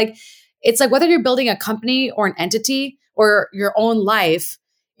level. So like it's like whether you're building a company or an entity or your own life,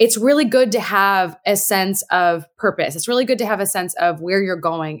 it's really good to have a sense of purpose. It's really good to have a sense of where you're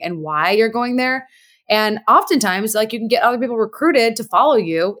going and why you're going there. And oftentimes, like you can get other people recruited to follow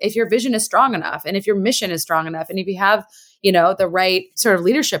you if your vision is strong enough and if your mission is strong enough. And if you have, the right sort of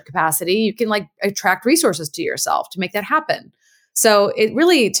leadership capacity, you can like attract resources to yourself to make that happen. So it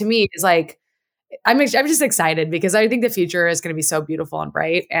really, to me, is like, I'm just excited because I think the future is going to be so beautiful and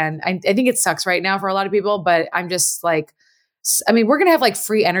bright. And I think it sucks right now for a lot of people, but I'm just like, I mean, we're going to have like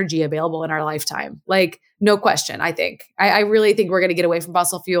free energy available in our lifetime. Like, no question, I think. I really think we're going to get away from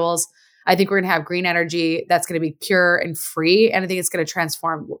fossil fuels. I think we're going to have green energy that's going to be pure and free. And I think it's going to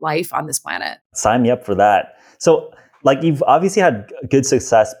transform life on this planet. Sign me up for that. So, like, you've obviously had good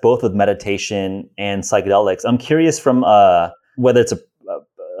success both with meditation and psychedelics. I'm curious from whether it's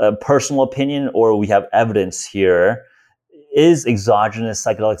a personal opinion or we have evidence here. Is exogenous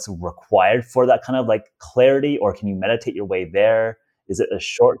psychedelics required for that kind of like clarity, or can you meditate your way there? Is it a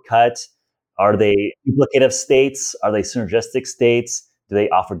shortcut? Are they duplicative states? Are they synergistic states? Do they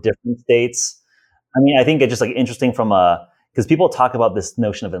offer different states? I mean, I think it's just like interesting from because people talk about this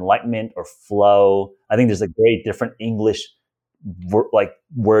notion of enlightenment or flow. I think there's like very different English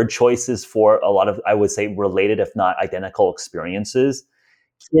word choices for a lot of, I would say, related, if not identical experiences.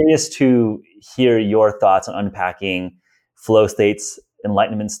 Curious to hear your thoughts on unpacking flow states,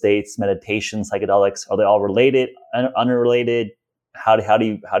 enlightenment states, meditation, psychedelics. Are they all related, unrelated? How do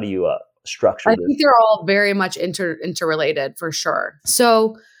you structure this? I think they're all very much interrelated for sure.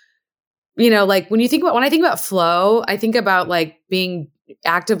 So, like when I think about flow, I think about like being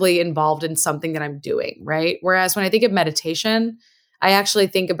actively involved in something that I'm doing, right? Whereas when I think of meditation, I actually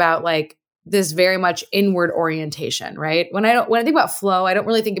think about like this very much inward orientation, right? When I think about flow, I don't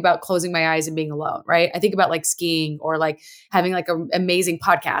really think about closing my eyes and being alone, right? I think about like skiing or like having like an amazing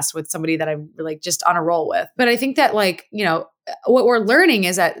podcast with somebody that I'm like just on a roll with. But I think that like, what we're learning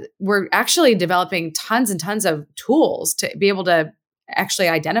is that we're actually developing tons and tons of tools to be able to actually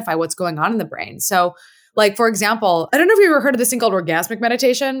identify what's going on in the brain. So like, for example, I don't know if you've ever heard of this thing called orgasmic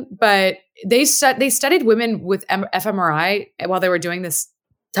meditation, but they studied women with fMRI while they were doing this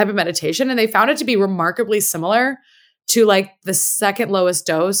type of meditation. And they found it to be remarkably similar to like the second lowest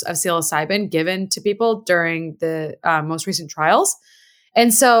dose of psilocybin given to people during the most recent trials.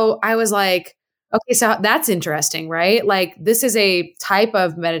 And so I was like, okay, so that's interesting, right? Like this is a type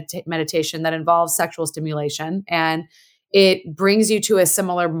of meditation that involves sexual stimulation and it brings you to a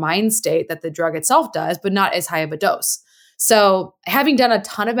similar mind state that the drug itself does, but not as high of a dose. So having done a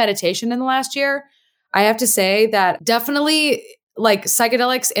ton of meditation in the last year, I have to say that definitely like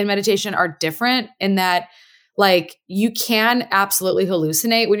psychedelics and meditation are different in that like you can absolutely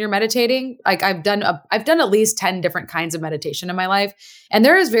hallucinate when you're meditating. Like I've done at least 10 different kinds of meditation in my life. And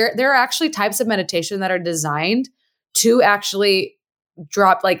there are actually types of meditation that are designed to actually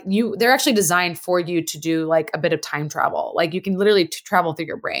they're actually designed for you to do like a bit of time travel. Like you can literally travel through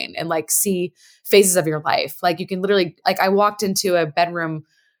your brain and like see phases of your life. Like you can literally, like I walked into a bedroom,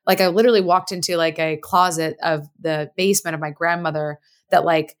 like I literally walked into like a closet of the basement of my grandmother that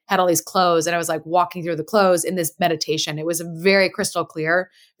like had all these clothes. And I was like walking through the clothes in this meditation. It was a very crystal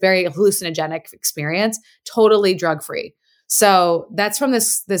clear, very hallucinogenic experience, totally drug-free. So that's from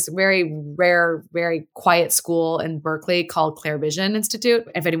this very rare, very quiet school in Berkeley called Clair Vision Institute.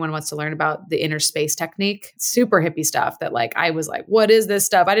 If anyone wants to learn about the inner space technique, super hippie stuff that like, I was like, what is this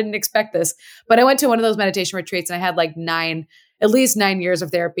stuff? I didn't expect this. But I went to one of those meditation retreats and I had like at least 9 years of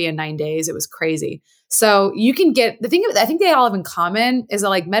therapy in 9 days. It was crazy. So you can get the thing I think they all have in common is that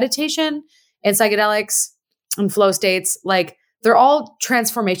like meditation and psychedelics and flow states, like they're all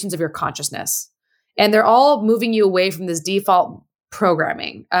transformations of your consciousness. And they're all moving you away from this default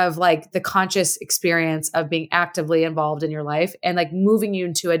programming of like the conscious experience of being actively involved in your life and like moving you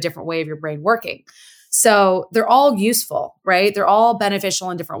into a different way of your brain working. So they're all useful, right? They're all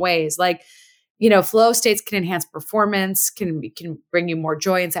beneficial in different ways. Like, flow states can enhance performance, can bring you more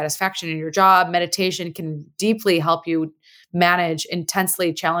joy and satisfaction in your job. Meditation can deeply help you manage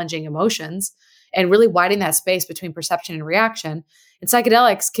intensely challenging emotions and really widen that space between perception and reaction. And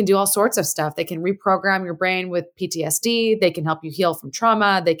psychedelics can do all sorts of stuff. They can reprogram your brain with PTSD. They can help you heal from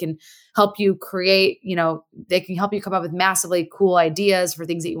trauma. They can help you create, they can help you come up with massively cool ideas for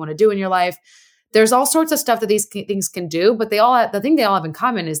things that you want to do in your life. There's all sorts of stuff that these things can do, but the thing they all have in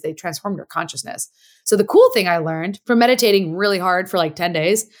common is they transform your consciousness. So the cool thing I learned from meditating really hard for like 10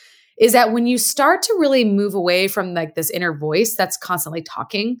 days is that when you start to really move away from like this inner voice that's constantly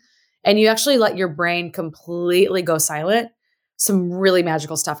talking and you actually let your brain completely go silent, some really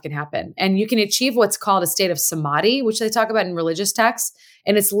magical stuff can happen. And you can achieve what's called a state of samadhi, which they talk about in religious texts.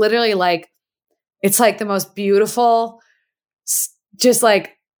 And it's literally like, it's like the most beautiful, just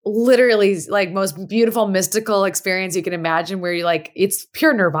like literally like most beautiful mystical experience you can imagine where you like, it's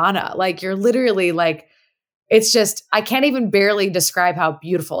pure nirvana. Like you're literally like, it's just, I can't even barely describe how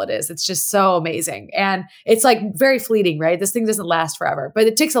beautiful it is. It's just so amazing. And it's like very fleeting, right? This thing doesn't last forever, but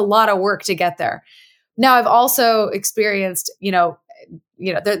it takes a lot of work to get there. Now, I've also experienced, if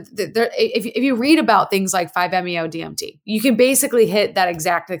you read about things like 5-MeO-DMT, you can basically hit that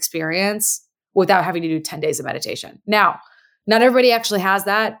exact experience without having to do 10 days of meditation. Now, Not everybody actually has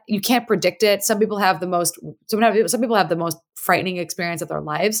that. You can't predict it. Some people have the most frightening experience of their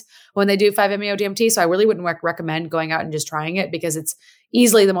lives when they do 5-MeO DMT. So I really wouldn't recommend going out and just trying it, because it's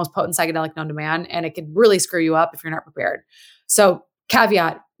easily the most potent psychedelic known to man, and it could really screw you up if you're not prepared. So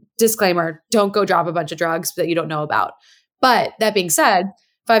caveat, disclaimer, don't go drop a bunch of drugs that you don't know about. But that being said,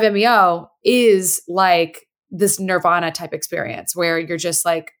 5-MeO is like this nirvana type experience where you're just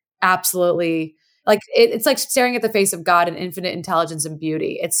like absolutely like it's like staring at the face of God and infinite intelligence and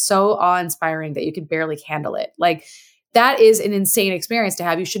beauty. It's so awe-inspiring that you can barely handle it. Like that is an insane experience to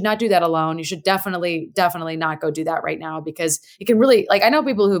have. You should not do that alone. You should definitely not go do that right now, because it can really, like, I know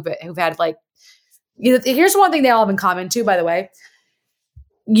people who've had like, here's one thing they all have in common too, by the way.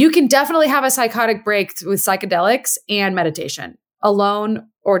 You can definitely have a psychotic break with psychedelics and meditation, alone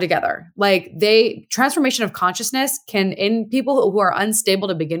or together. Like transformation of consciousness can, in people who are unstable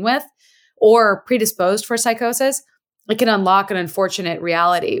to begin with or predisposed for psychosis, it can unlock an unfortunate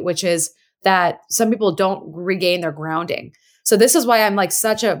reality, which is that some people don't regain their grounding. So this is why I'm like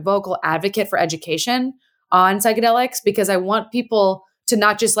such a vocal advocate for education on psychedelics, because I want people to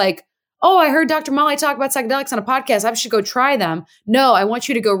not just like, oh, I heard Dr. Molly talk about psychedelics on a podcast, I should go try them. No, I want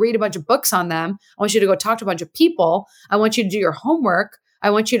you to go read a bunch of books on them. I want you to go talk to a bunch of people. I want you to do your homework.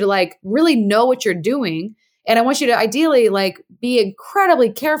 I want you to like really know what you're doing. And I want you to ideally like be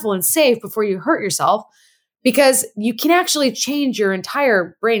incredibly careful and safe before you hurt yourself, because you can actually change your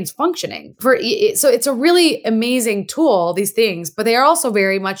entire brain's functioning. So it's a really amazing tool, these things, but they are also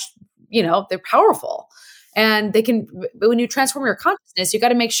very much, they're powerful. And they can, when you transform your consciousness, you got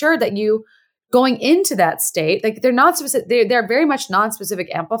to make sure that you going into that state, like they're not specific, they're very much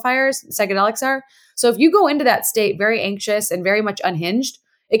non-specific amplifiers, psychedelics are. So if you go into that state very anxious and very much unhinged,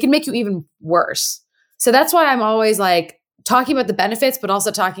 it can make you even worse. So that's why I'm always like talking about the benefits, but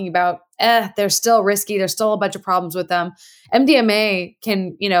also talking about, they're still risky. There's still a bunch of problems with them. MDMA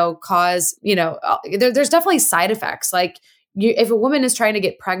can, cause, there's definitely side effects. Like if a woman is trying to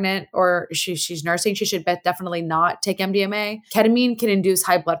get pregnant or she's nursing, she should definitely not take MDMA. Ketamine can induce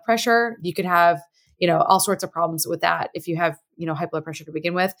high blood pressure. You could have, all sorts of problems with that if you have, high blood pressure to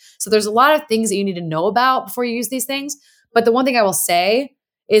begin with. So there's a lot of things that you need to know about before you use these things. But the one thing I will say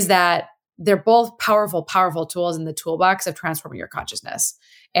is that they're both powerful, powerful tools in the toolbox of transforming your consciousness.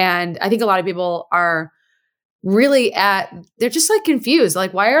 And I think a lot of people are really they're just like confused.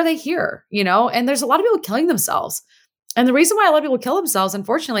 Like, why are they here? And there's a lot of people killing themselves. And the reason why a lot of people kill themselves,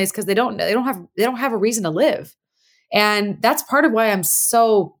 unfortunately, is because they don't have a reason to live. And that's part of why I'm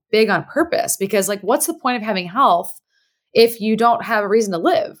so big on purpose, because like, what's the point of having health if you don't have a reason to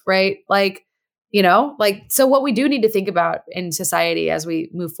live? Right. Like, so what we do need to think about in society as we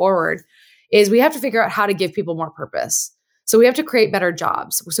move forward is we have to figure out how to give people more purpose. So we have to create better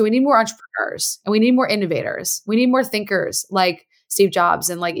jobs. So we need more entrepreneurs and we need more innovators. We need more thinkers like Steve Jobs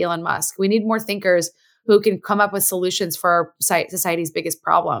and like Elon Musk. We need more thinkers who can come up with solutions for society's biggest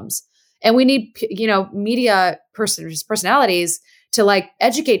problems. And we need, media personalities to like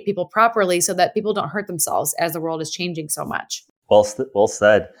educate people properly so that people don't hurt themselves as the world is changing so much. Well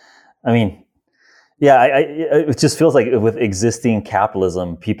said. I mean, yeah, it just feels like with existing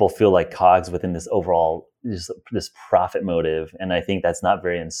capitalism, people feel like cogs within this overall this profit motive, and I think that's not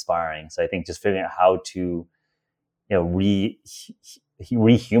very inspiring. So I think just figuring out how to,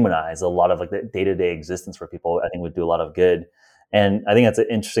 rehumanize a lot of like the day-to-day existence for people, I think would do a lot of good. And I think that's an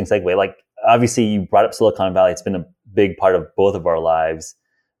interesting segue. Like obviously, you brought up Silicon Valley; it's been a big part of both of our lives.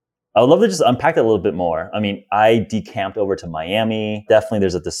 I would love to just unpack that a little bit more. I mean, I decamped over to Miami. Definitely,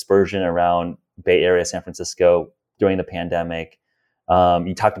 there's a dispersion around Bay Area, San Francisco during the pandemic.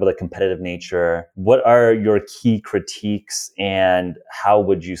 You talked about the competitive nature. What are your key critiques and how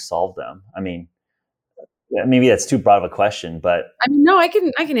would you solve them? I mean, maybe that's too broad of a question, but no, I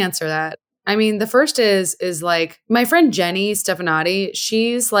can answer that. I mean, the first is like my friend Jenny Stefanati,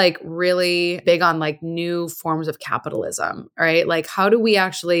 she's like really big on like new forms of capitalism, right? Like how do we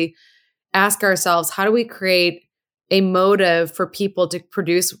actually ask ourselves, how do we create a motive for people to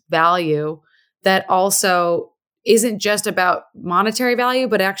produce value that also isn't just about monetary value,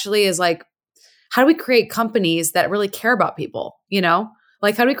 but actually is like, how do we create companies that really care about people,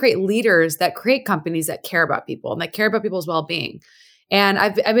 Like how do we create leaders that create companies that care about people and that care about people's well-being? And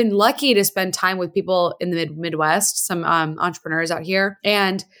I've been lucky to spend time with people in the Midwest, some entrepreneurs out here.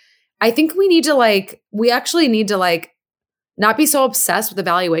 And I think we actually need to not be so obsessed with the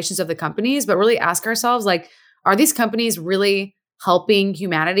valuations of the companies, but really ask ourselves, like, are these companies really helping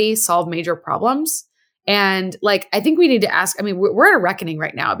humanity solve major problems? And like, I think we need to ask, we're at a reckoning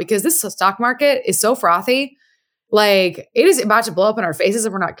right now because this stock market is so frothy. Like it is about to blow up in our faces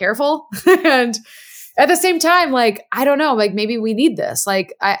if we're not careful. And at the same time, like, I don't know, like maybe we need this.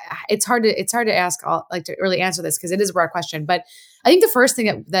 Like, it's hard to ask all, like to really answer this because it is a broad question. But I think the first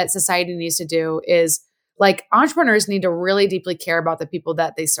thing that society needs to do is like entrepreneurs need to really deeply care about the people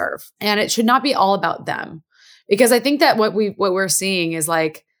that they serve. And it should not be all about them. Because I think that what we're seeing is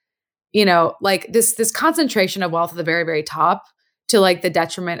like, you know, like this concentration of wealth at the very, very top to like the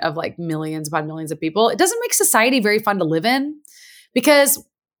detriment of like millions upon millions of people. It doesn't make society very fun to live in because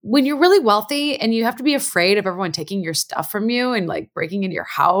when you're really wealthy and you have to be afraid of everyone taking your stuff from you and like breaking into your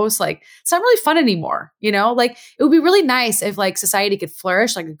house, like it's not really fun anymore. You know, like it would be really nice if like society could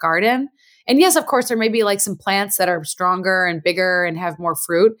flourish like a garden. And yes, of course, there may be like some plants that are stronger and bigger and have more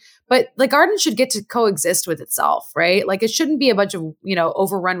fruit, but the garden should get to coexist with itself, right? Like it shouldn't be a bunch of, you know,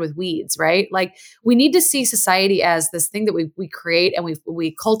 overrun with weeds, right? Like we need to see society as this thing that we create and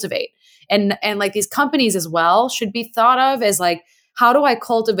we cultivate. And like these companies as well should be thought of as like, how do I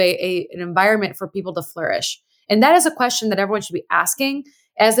cultivate an environment for people to flourish? And that is a question that everyone should be asking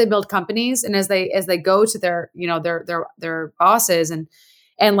as they build companies and as they go to their, you know, their bosses and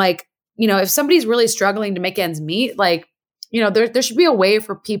like, you know, if somebody's really struggling to make ends meet, like, you know, there should be a way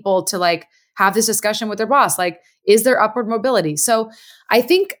for people to like have this discussion with their boss. Like, is there upward mobility? So I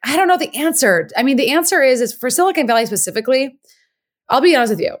think, I don't know the answer. I mean, the answer is for Silicon Valley specifically, I'll be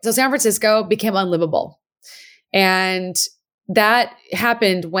honest with you. So San Francisco became unlivable. And that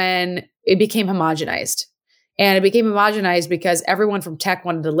happened when it became homogenized. And it became homogenized because everyone from tech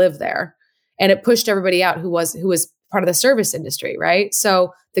wanted to live there. And it pushed everybody out who was part of the service industry, right?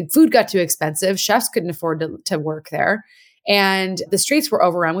 So the food got too expensive. Chefs couldn't afford to work there. And the streets were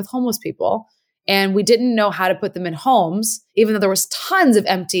overrun with homeless people. And we didn't know how to put them in homes, even though there was tons of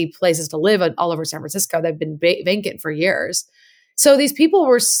empty places to live all over San Francisco that had been vacant for years. So these people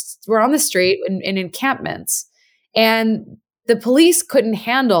were on the street in encampments. And the police couldn't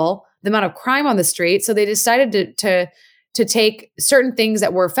handle the amount of crime on the street. So they decided to take certain things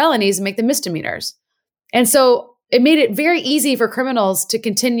that were felonies and make them misdemeanors. And so it made it very easy for criminals to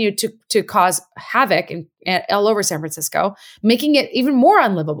continue to cause havoc all over San Francisco, making it even more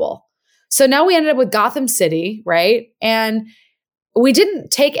unlivable. So now we ended up with Gotham City, right? And we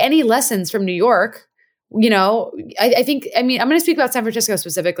didn't take any lessons from New York. You know, I think, I mean, I'm going to speak about San Francisco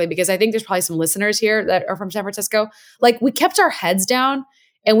specifically because I think there's probably some listeners here that are from San Francisco. Like we kept our heads down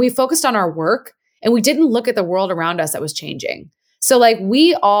and we focused on our work and we didn't look at the world around us that was changing. So like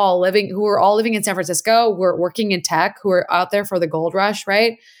who were all living in San Francisco, were working in tech, who are out there for the gold rush,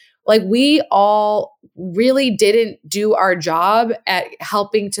 right? Like we all really didn't do our job at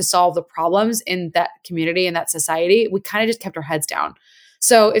helping to solve the problems in that community and that society. We kind of just kept our heads down.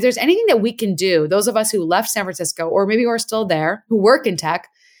 So if there's anything that we can do, those of us who left San Francisco, or maybe we're still there, who work in tech,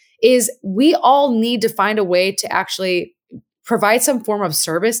 is we all need to find a way to actually provide some form of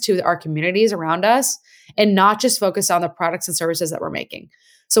service to our communities around us and not just focus on the products and services that we're making.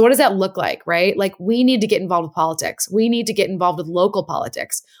 So what does that look like, right? Like we need to get involved with politics. We need to get involved with local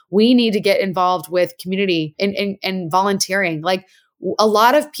politics. We need to get involved with community and volunteering. Like a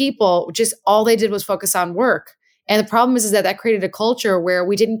lot of people, just all they did was focus on work. And the problem is that created a culture where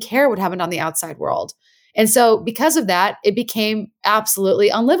we didn't care what happened on the outside world. And so because of that, it became absolutely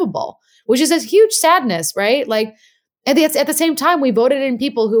unlivable, which is a huge sadness, right? Like at the same time, we voted in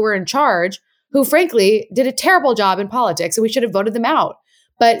people who were in charge, who frankly did a terrible job in politics, and we should have voted them out.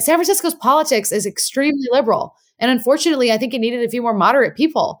 But San Francisco's politics is extremely liberal. And unfortunately, I think it needed a few more moderate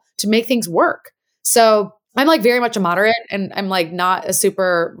people to make things work. So I'm like very much a moderate, and I'm like not a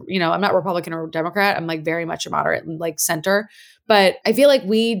super, I'm not Republican or Democrat. I'm like very much a moderate and like center. But I feel like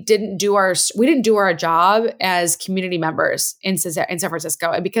we didn't do our job as community members in San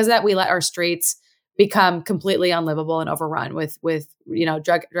Francisco. And because of that, we let our streets become completely unlivable and overrun with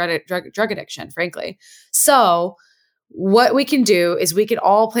drug addiction, frankly. So what we can do is we can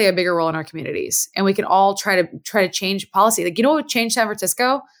all play a bigger role in our communities, and we can all try to change policy. Like, what would change San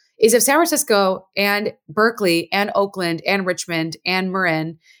Francisco is if San Francisco and Berkeley and Oakland and Richmond and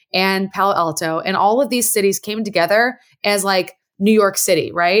Marin and Palo Alto and all of these cities came together as like New York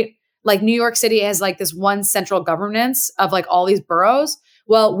City, right? Like New York City has like this one central governance of like all these boroughs.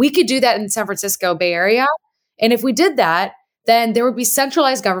 Well, we could do that in San Francisco Bay Area. And if we did that, then there would be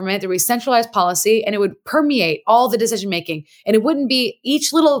centralized government, there would be centralized policy, and it would permeate all the decision making. And it wouldn't be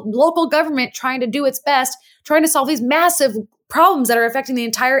each little local government trying to do its best, trying to solve these massive problems that are affecting the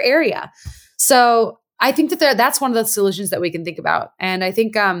entire area. So I think that that's one of the solutions that we can think about. And I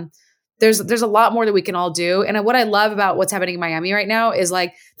think there's a lot more that we can all do. And what I love about what's happening in Miami right now is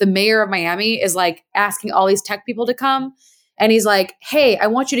like the mayor of Miami is like asking all these tech people to come. And he's like, hey, I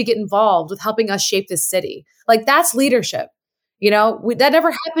want you to get involved with helping us shape this city. Like that's leadership. That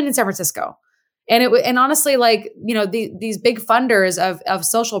never happened in San Francisco. And honestly, like, these big funders of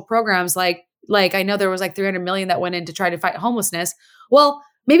social programs, like I know there was like 300 million that went in to try to fight homelessness. Well,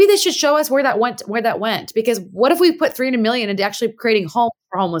 maybe they should show us where that went, because what if we put 300 million into actually creating homes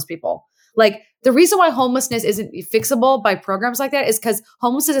for homeless people? Like, the reason why homelessness isn't fixable by programs like that is because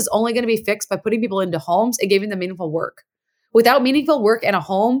homelessness is only going to be fixed by putting people into homes and giving them meaningful work. Without meaningful work and a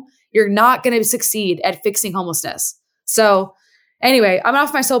home, you're not going to succeed at fixing homelessness. So anyway, I'm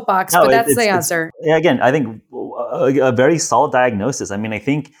off my soapbox, but that's the answer. Again, I think a very solid diagnosis. I mean, I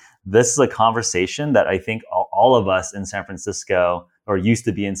think this is a conversation that I think all of us in San Francisco, or used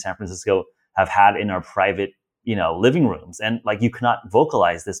to be in San Francisco, have had in our private, living rooms. And like, you cannot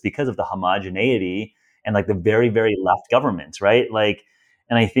vocalize this because of the homogeneity and like the very, very left government, right? Like,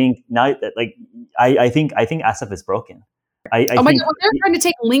 and I think now that, like, I think SF is broken. I oh my think, God, when they're trying to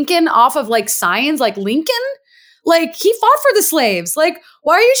take Lincoln off of like science, like Lincoln, like, he fought for the slaves. Like,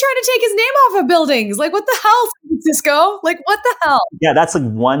 why are you trying to take his name off of buildings? Like, what the hell, Francisco? Like, what the hell? Yeah, that's like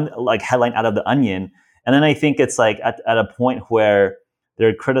one like headline out of The Onion. And then I think it's like at a point where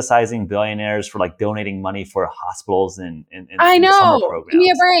they're criticizing billionaires for like donating money for hospitals and I know. summer programs. Give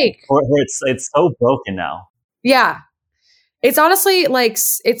me a break. Or it's so broken now. Yeah. It's honestly like,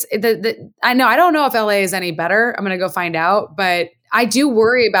 I don't know if LA is any better. I'm going to go find out, but I do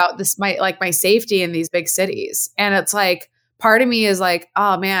worry about this, my safety in these big cities. And it's like, part of me is like,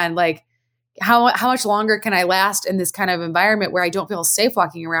 oh man, like how much longer can I last in this kind of environment where I don't feel safe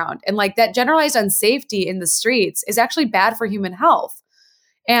walking around? And like, that generalized unsafety in the streets is actually bad for human health.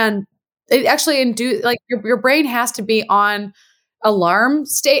 And it actually like your brain has to be on alarm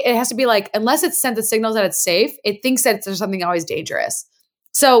state. It has to be like, unless it's sent the signals that it's safe, it thinks that there's something always dangerous.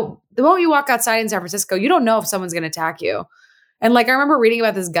 So the moment you walk outside in San Francisco, you don't know if someone's going to attack you. And like, I remember reading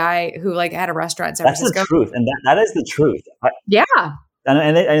about this guy who like had a restaurant in San Francisco. That's the truth. And that is the truth. Yeah.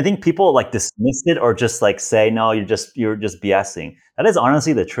 And I think people like dismiss it or just like say, no, you're just BSing. That is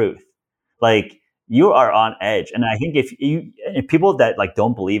honestly the truth. Like, you are on edge. And I think if people that like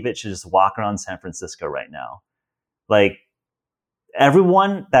don't believe it should just walk around San Francisco right now. Like,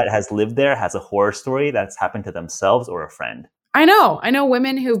 everyone that has lived there has a horror story that's happened to themselves or a friend. I know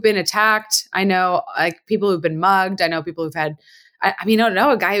women who've been attacked. I know like people who've been mugged. I know people who've had, I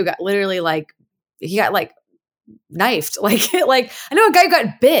know a guy who got literally like, he got like knifed. Like I know a guy who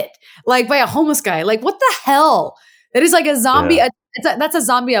got bit like by a homeless guy. Like, what the hell? That is like a zombie. Yeah. That's a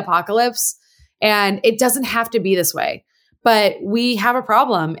zombie apocalypse. And it doesn't have to be this way, but we have a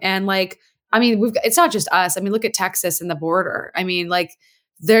problem. And like, it's not just us. I mean, look at Texas and the border. I mean, like,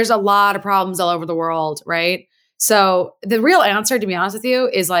 there's a lot of problems all over the world, right? So the real answer, to be honest with you,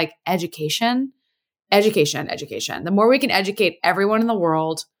 is like education. The more we can educate everyone in the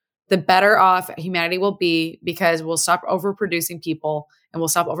world, the better off humanity will be, because we'll stop overproducing people and we'll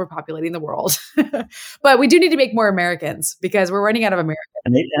stop overpopulating the world. But we do need to make more Americans, because we're running out of Americans.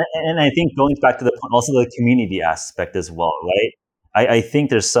 And I think going back to the point, also the community aspect as well, right? I think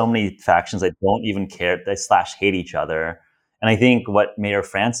there's so many factions that don't even care, they hate each other. And I think what Mayor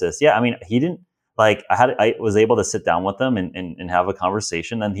Francis, he didn't, like, I was able to sit down with them and have a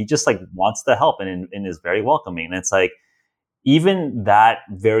conversation, and he just like wants to help and is very welcoming. And it's like, even that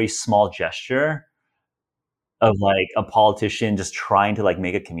very small gesture of like a politician just trying to like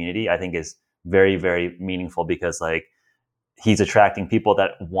make a community, I think is very, very meaningful, because like, he's attracting people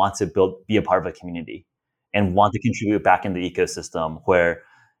that want to be a part of a community and want to contribute back in the ecosystem, where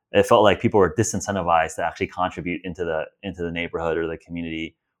it felt like people were disincentivized to actually contribute into the neighborhood or the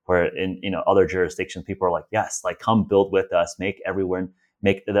community. Where in other jurisdictions, people are like, yes, like, come build with us, make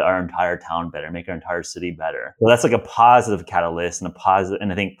our entire town better, make our entire city better. So that's like a positive catalyst and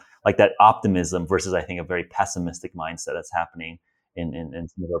and I think like that optimism versus, I think, a very pessimistic mindset that's happening in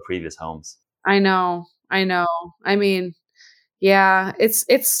some of our previous homes. I know. I mean, yeah,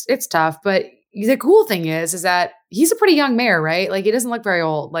 it's tough, but the cool thing is that he's a pretty young mayor, right? Like, he doesn't look very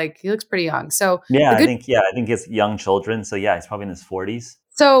old. Like, he looks pretty young. So I think he has young children. So yeah, he's probably in his 40s.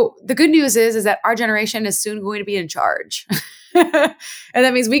 So the good news is that our generation is soon going to be in charge. And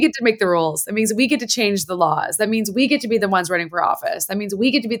that means we get to make the rules. That means we get to change the laws. That means we get to be the ones running for office. That means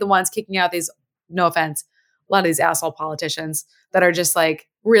we get to be the ones kicking out these, no offense, a lot of these asshole politicians that are just like,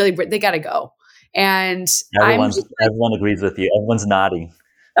 really, they got to go. And everyone agrees with you. Everyone's nodding.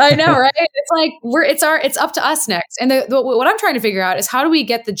 I know, right? It's like it's up to us next. And what I'm trying to figure out is, how do we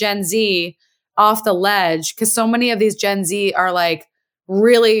get the Gen Z off the ledge? Because so many of these Gen Z are like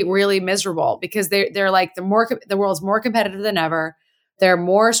really, really miserable, because they're like, the world's more competitive than ever. They're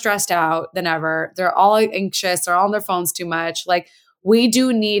more stressed out than ever. They're all anxious. They're all on their phones too much. Like, we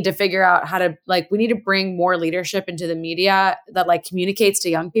do need to figure out how to, like, we need to bring more leadership into the media that like communicates to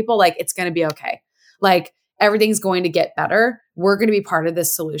young people, like, it's going to be okay. Like, everything's going to get better. We're going to be part of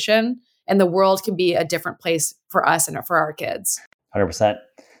this solution, and the world can be a different place for us and for our kids. 100%.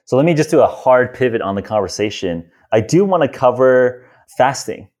 So let me just do a hard pivot on the conversation. I do want to cover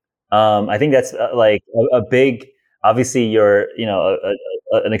fasting. I think that's like a big, obviously you're,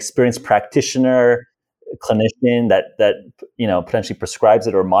 an experienced practitioner, clinician that potentially prescribes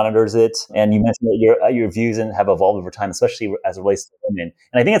it or monitors it. And you mentioned that your views have evolved over time, especially as it relates to women.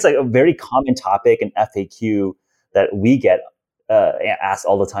 And I think it's like a very common topic and FAQ that we get asked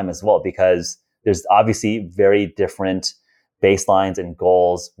all the time as well, because there's obviously very different baselines and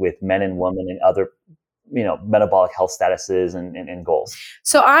goals with men and women and other metabolic health statuses and goals.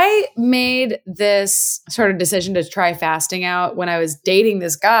 So I made this sort of decision to try fasting out when I was dating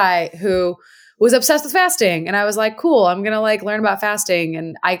this guy who was obsessed with fasting. And I was like, cool, I'm going to like learn about fasting.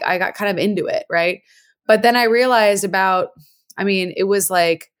 And I got kind of into it. Right. But then I realized it was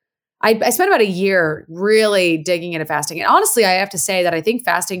like, I spent about a year really digging into fasting. And honestly, I have to say that I think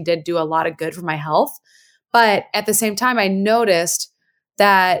fasting did do a lot of good for my health. But at the same time, I noticed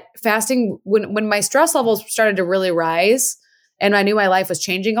that fasting, when my stress levels started to really rise and I knew my life was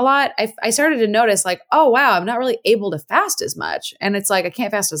changing a lot, I started to notice like, oh, wow, I'm not really able to fast as much. And it's like, I can't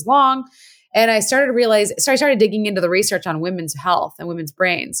fast as long. And I started to realize, so I started digging into the research on women's health and women's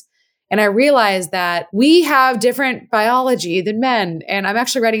brains. And I realized that we have different biology than men. And I'm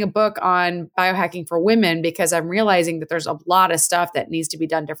actually writing a book on biohacking for women because I'm realizing that there's a lot of stuff that needs to be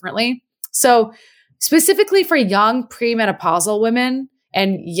done differently. So specifically for young premenopausal women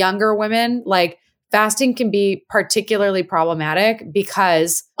and younger women, like fasting can be particularly problematic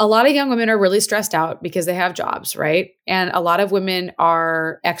because a lot of young women are really stressed out because they have jobs, right? And a lot of women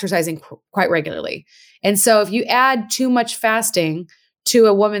are exercising quite regularly. And so if you add too much fasting to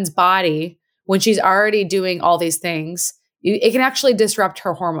a woman's body when she's already doing all these things, it can actually disrupt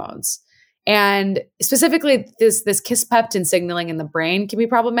her hormones. And specifically this kisspeptin signaling in the brain can be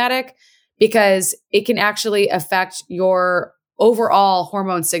problematic because it can actually affect your overall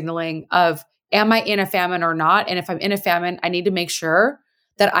hormone signaling of, am I in a famine or not? And if I'm in a famine, I need to make sure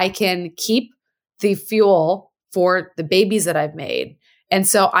that I can keep the fuel for the babies that I've made. And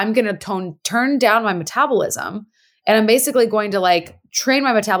so I'm going to turn down my metabolism, and I'm basically going to like train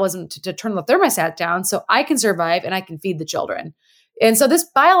my metabolism to turn the thermostat down so I can survive and I can feed the children. And so this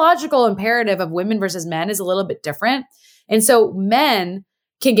biological imperative of women versus men is a little bit different. And so men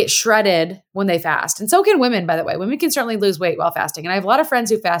can get shredded when they fast. And so can women, by the way. Women can certainly lose weight while fasting. And I have a lot of friends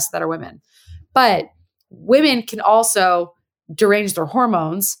who fast that are women. But women can also derange their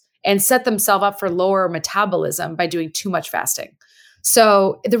hormones and set themselves up for lower metabolism by doing too much fasting.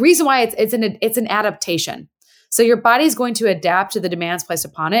 So the reason why it's an adaptation. So your body is going to adapt to the demands placed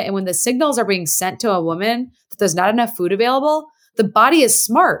upon it. And when the signals are being sent to a woman that there's not enough food available, the body is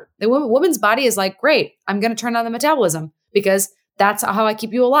smart. The woman's body is like, great, I'm going to turn on the metabolism because that's how I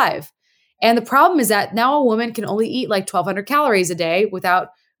keep you alive. And the problem is that now a woman can only eat like 1,200 calories a day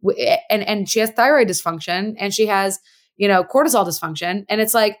and she has thyroid dysfunction and she has, cortisol dysfunction. And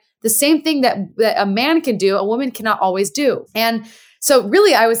it's like the same thing that a man can do, a woman cannot always do. And so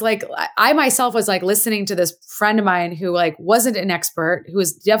really I myself was like listening to this friend of mine who like wasn't an expert, who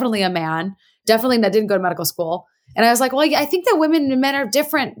was definitely a man, definitely that didn't go to medical school. And I was like, well, I think that women and men have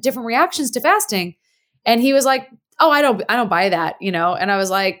different reactions to fasting. And he was like, oh, I don't buy that, And I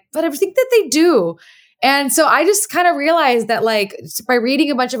was like, but I think that they do. And so I just kind of realized that like by reading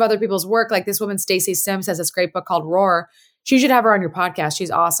a bunch of other people's work, like this woman, Stacey Sims, has this great book called Roar. You should have her on your podcast.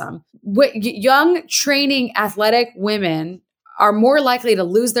 She's awesome. Young, training, athletic women are more likely to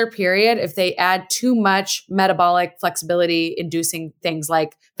lose their period if they add too much metabolic flexibility inducing things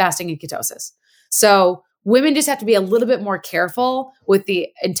like fasting and ketosis. So women just have to be a little bit more careful with the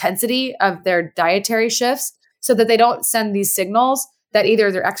intensity of their dietary shifts so that they don't send these signals that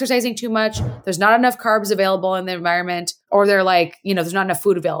either they're exercising too much, there's not enough carbs available in the environment, or they're like, there's not enough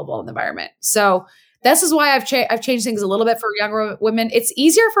food available in the environment. So this is why I've changed things a little bit for younger women. It's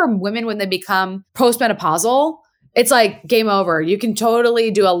easier for women when they become postmenopausal. It's like game over. You can totally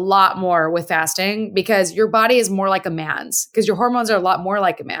do a lot more with fasting because your body is more like a man's, because your hormones are a lot more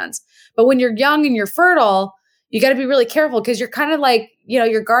like a man's. But when you're young and you're fertile, you got to be really careful because you're kind of like,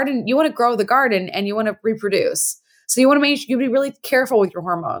 your garden, you want to grow the garden and you want to reproduce. So you want to make sure you be really careful with your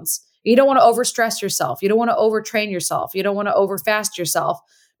hormones. You don't want to overstress yourself. You don't want to overtrain yourself. You don't want to overfast yourself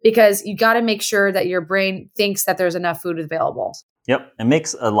because you got to make sure that your brain thinks that there's enough food available. Yep. It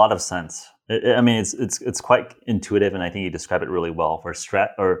makes a lot of sense. It's quite intuitive. And I think you describe it really well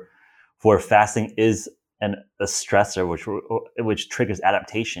for fasting is and a stressor, which triggers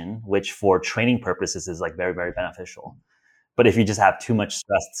adaptation, which for training purposes is like very, very beneficial. But if you just have too much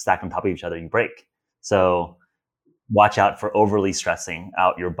stress stacked on top of each other, you break. So watch out for overly stressing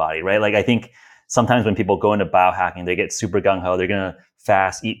out your body, right? Like I think sometimes when people go into biohacking, they get super gung-ho. They're going to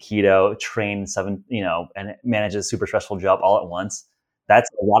fast, eat keto, train and manage a super stressful job all at once. That's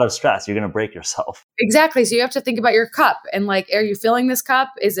a lot of stress. You're going to break yourself. Exactly. So you have to think about your cup and like, are you filling this cup?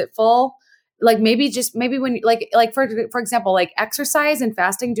 Is it full? Like maybe when for example, like exercise and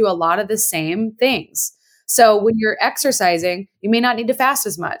fasting do a lot of the same things. So when you're exercising, you may not need to fast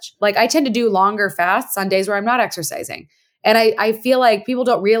as much. Like I tend to do longer fasts on days where I'm not exercising. And I feel like people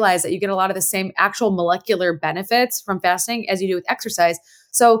don't realize that you get a lot of the same actual molecular benefits from fasting as you do with exercise.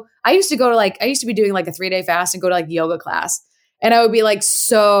 So I used to be doing like a 3-day fast and go to like yoga class. And I would be like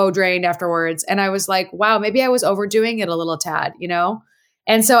so drained afterwards. And I was like, wow, maybe I was overdoing it a little tad, you know?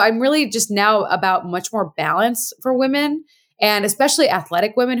 And so I'm really just now about much more balance for women, and especially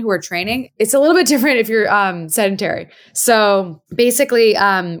athletic women who are training. It's a little bit different if you're sedentary. So basically,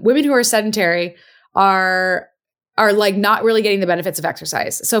 women who are sedentary are like not really getting the benefits of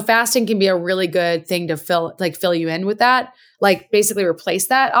exercise. So fasting can be a really good thing to fill you in with that, like basically replace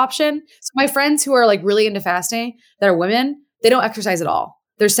that option. So my friends who are like really into fasting that are women, they don't exercise at all.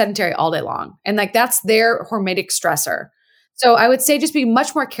 They're sedentary all day long. And like that's their hormetic stressor. So I would say just be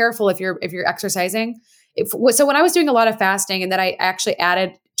much more careful if you're exercising. So when I was doing a lot of fasting and then I actually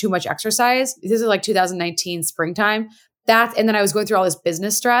added too much exercise, this is like 2019 springtime, and then I was going through all this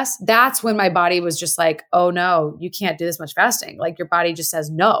business stress. That's when my body was just like, oh no, you can't do this much fasting. Like your body just says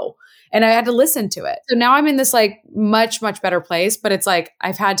no. And I had to listen to it. So now I'm in this like much, much better place, but it's like,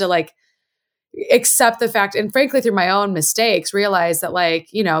 I've had to like accept the fact, and frankly, through my own mistakes, realize that like,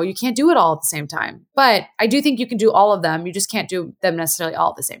 you know, you can't do it all at the same time. But I do think you can do all of them. You just can't do them necessarily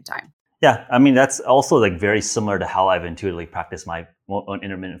all at the same time. Yeah. I mean, that's also like very similar to how I've intuitively practiced my own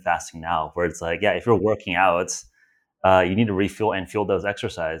intermittent fasting now, where it's like, yeah, if you're working out, you need to refuel and fuel those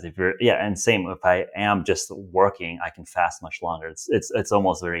exercise. And same, if I am just working, I can fast much longer. It's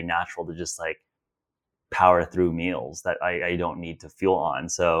almost very natural to just like power through meals that I don't need to fuel on.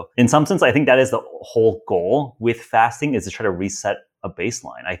 So in some sense, I think that is the whole goal with fasting, is to try to reset a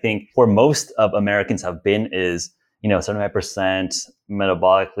baseline. I think where most of Americans have been is, 75%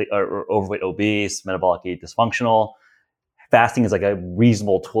 metabolically or overweight, obese, metabolically dysfunctional. Fasting is like a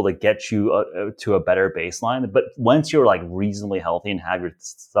reasonable tool to get you to a better baseline. But once you're like reasonably healthy and have your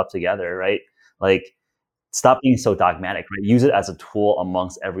stuff together, right? Like, stop being so dogmatic, right? Use it as a tool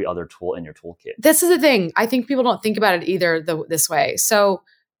amongst every other tool in your toolkit. This is the thing. I think people don't think about it either this way. So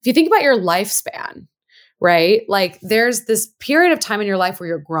if you think about your lifespan, right? Like there's this period of time in your life where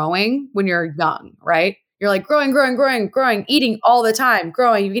you're growing when you're young, right? You're like growing, eating all the time,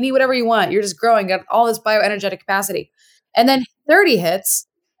 growing. You can eat whatever you want. You're just growing, got all this bioenergetic capacity. And then 30 hits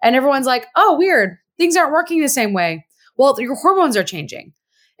and everyone's like, oh, weird. Things aren't working the same way. Well, your hormones are changing.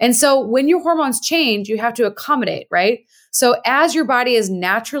 And so when your hormones change, you have to accommodate, right? So as your body is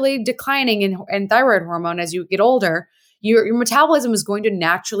naturally declining in thyroid hormone as you get older, your metabolism is going to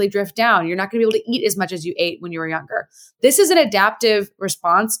naturally drift down. You're not going to be able to eat as much as you ate when you were younger. This is an adaptive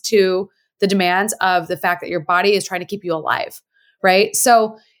response to the demands of the fact that your body is trying to keep you alive, right?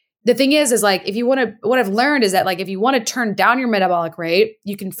 So the thing is like, what I've learned is that like, if you want to turn down your metabolic rate,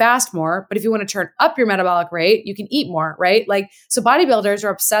 you can fast more. But if you want to turn up your metabolic rate, you can eat more, right? Like, so bodybuilders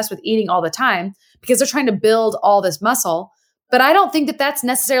are obsessed with eating all the time because they're trying to build all this muscle. But I don't think that that's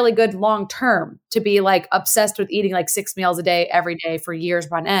necessarily good long-term to be like obsessed with eating like 6 meals a day, every day for years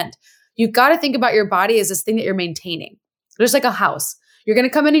on end. You've got to think about your body as this thing that you're maintaining. There's like a house. You're going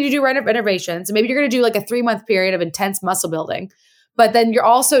to come in and you do renovations. And maybe you're going to do like a 3-month period of intense muscle building. But then you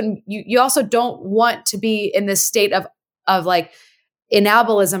also don't want to be in this state of like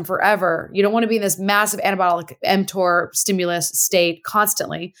anabolism forever. You don't want to be in this massive anabolic mTOR stimulus state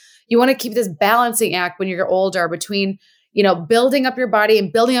constantly. You want to keep this balancing act when you're older between, building up your body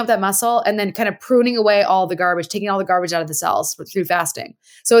and building up that muscle and then kind of pruning away all the garbage, taking all the garbage out of the cells through fasting.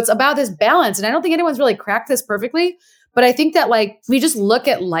 So it's about this balance. And I don't think anyone's really cracked this perfectly, but I think that like, if you just look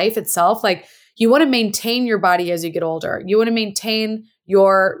at life itself, like, you want to maintain your body as you get older. You want to maintain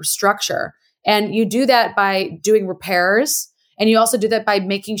your structure. And you do that by doing repairs. And you also do that by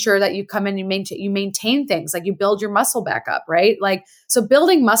making sure that you come in and you maintain things, like you build your muscle back up, right? Like, so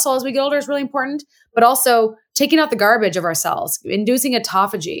building muscle as we get older is really important, but also taking out the garbage of our cells, inducing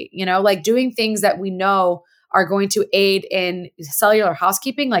autophagy, like doing things that we know are going to aid in cellular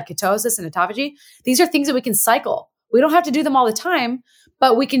housekeeping, like ketosis and autophagy. These are things that we can cycle. We don't have to do them all the time,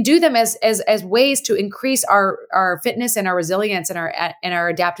 but we can do them as ways to increase our fitness and our resilience and our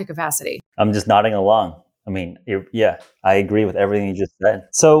adaptive capacity. I'm just nodding along. I mean, yeah, I agree with everything you just said.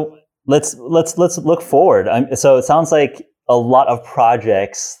 So let's look forward. So it sounds like a lot of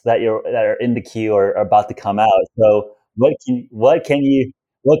projects that are in the queue are about to come out. So what can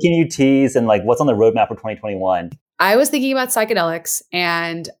you tease, and like what's on the roadmap for 2021? I was thinking about psychedelics,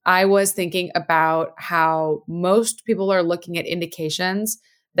 and I was thinking about how most people are looking at indications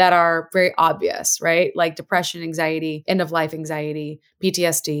that are very obvious, right? Like depression, anxiety, end of life anxiety,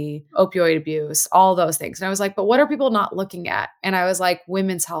 PTSD, opioid abuse, all those things. And I was like, but what are people not looking at? And I was like,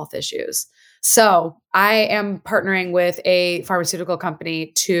 women's health issues. So I am partnering with a pharmaceutical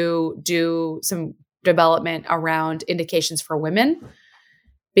company to do some development around indications for women,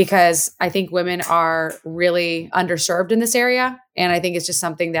 because I think women are really underserved in this area, and I think it's just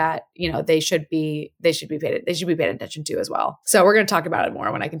something that they should be paid attention to as well. So we're going to talk about it more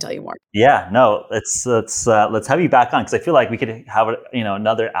when I can tell you more. Yeah, no, let's have you back on, because I feel like we could have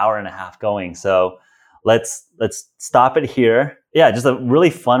another hour and a half going. So let's stop it here. Yeah, just a really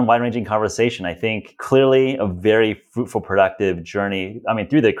fun, wide-ranging conversation. I think clearly a very fruitful, productive journey. I mean,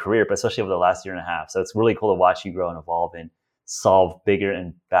 through the career, but especially over the last year and a half. So it's really cool to watch you grow and evolve and solve bigger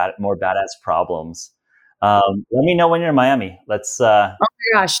and more badass problems. Let me know when you're in Miami. Let's oh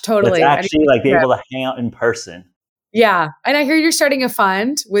my gosh, totally. Let's actually be able to hang out in person. Yeah. And I hear you're starting a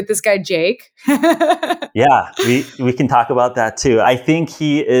fund with this guy, Jake. Yeah, we can talk about that too. I think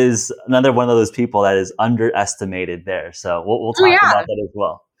he is another one of those people that is underestimated there. So we'll talk about that as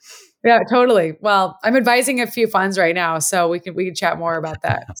well. Yeah, totally. Well, I'm advising a few funds right now, so we can chat more about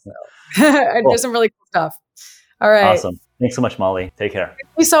that. So and cool. There's some really cool stuff. All right. Awesome. Thanks so much, Molly. Take care.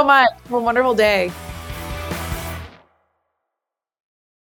 Thank you so much. Have a wonderful day.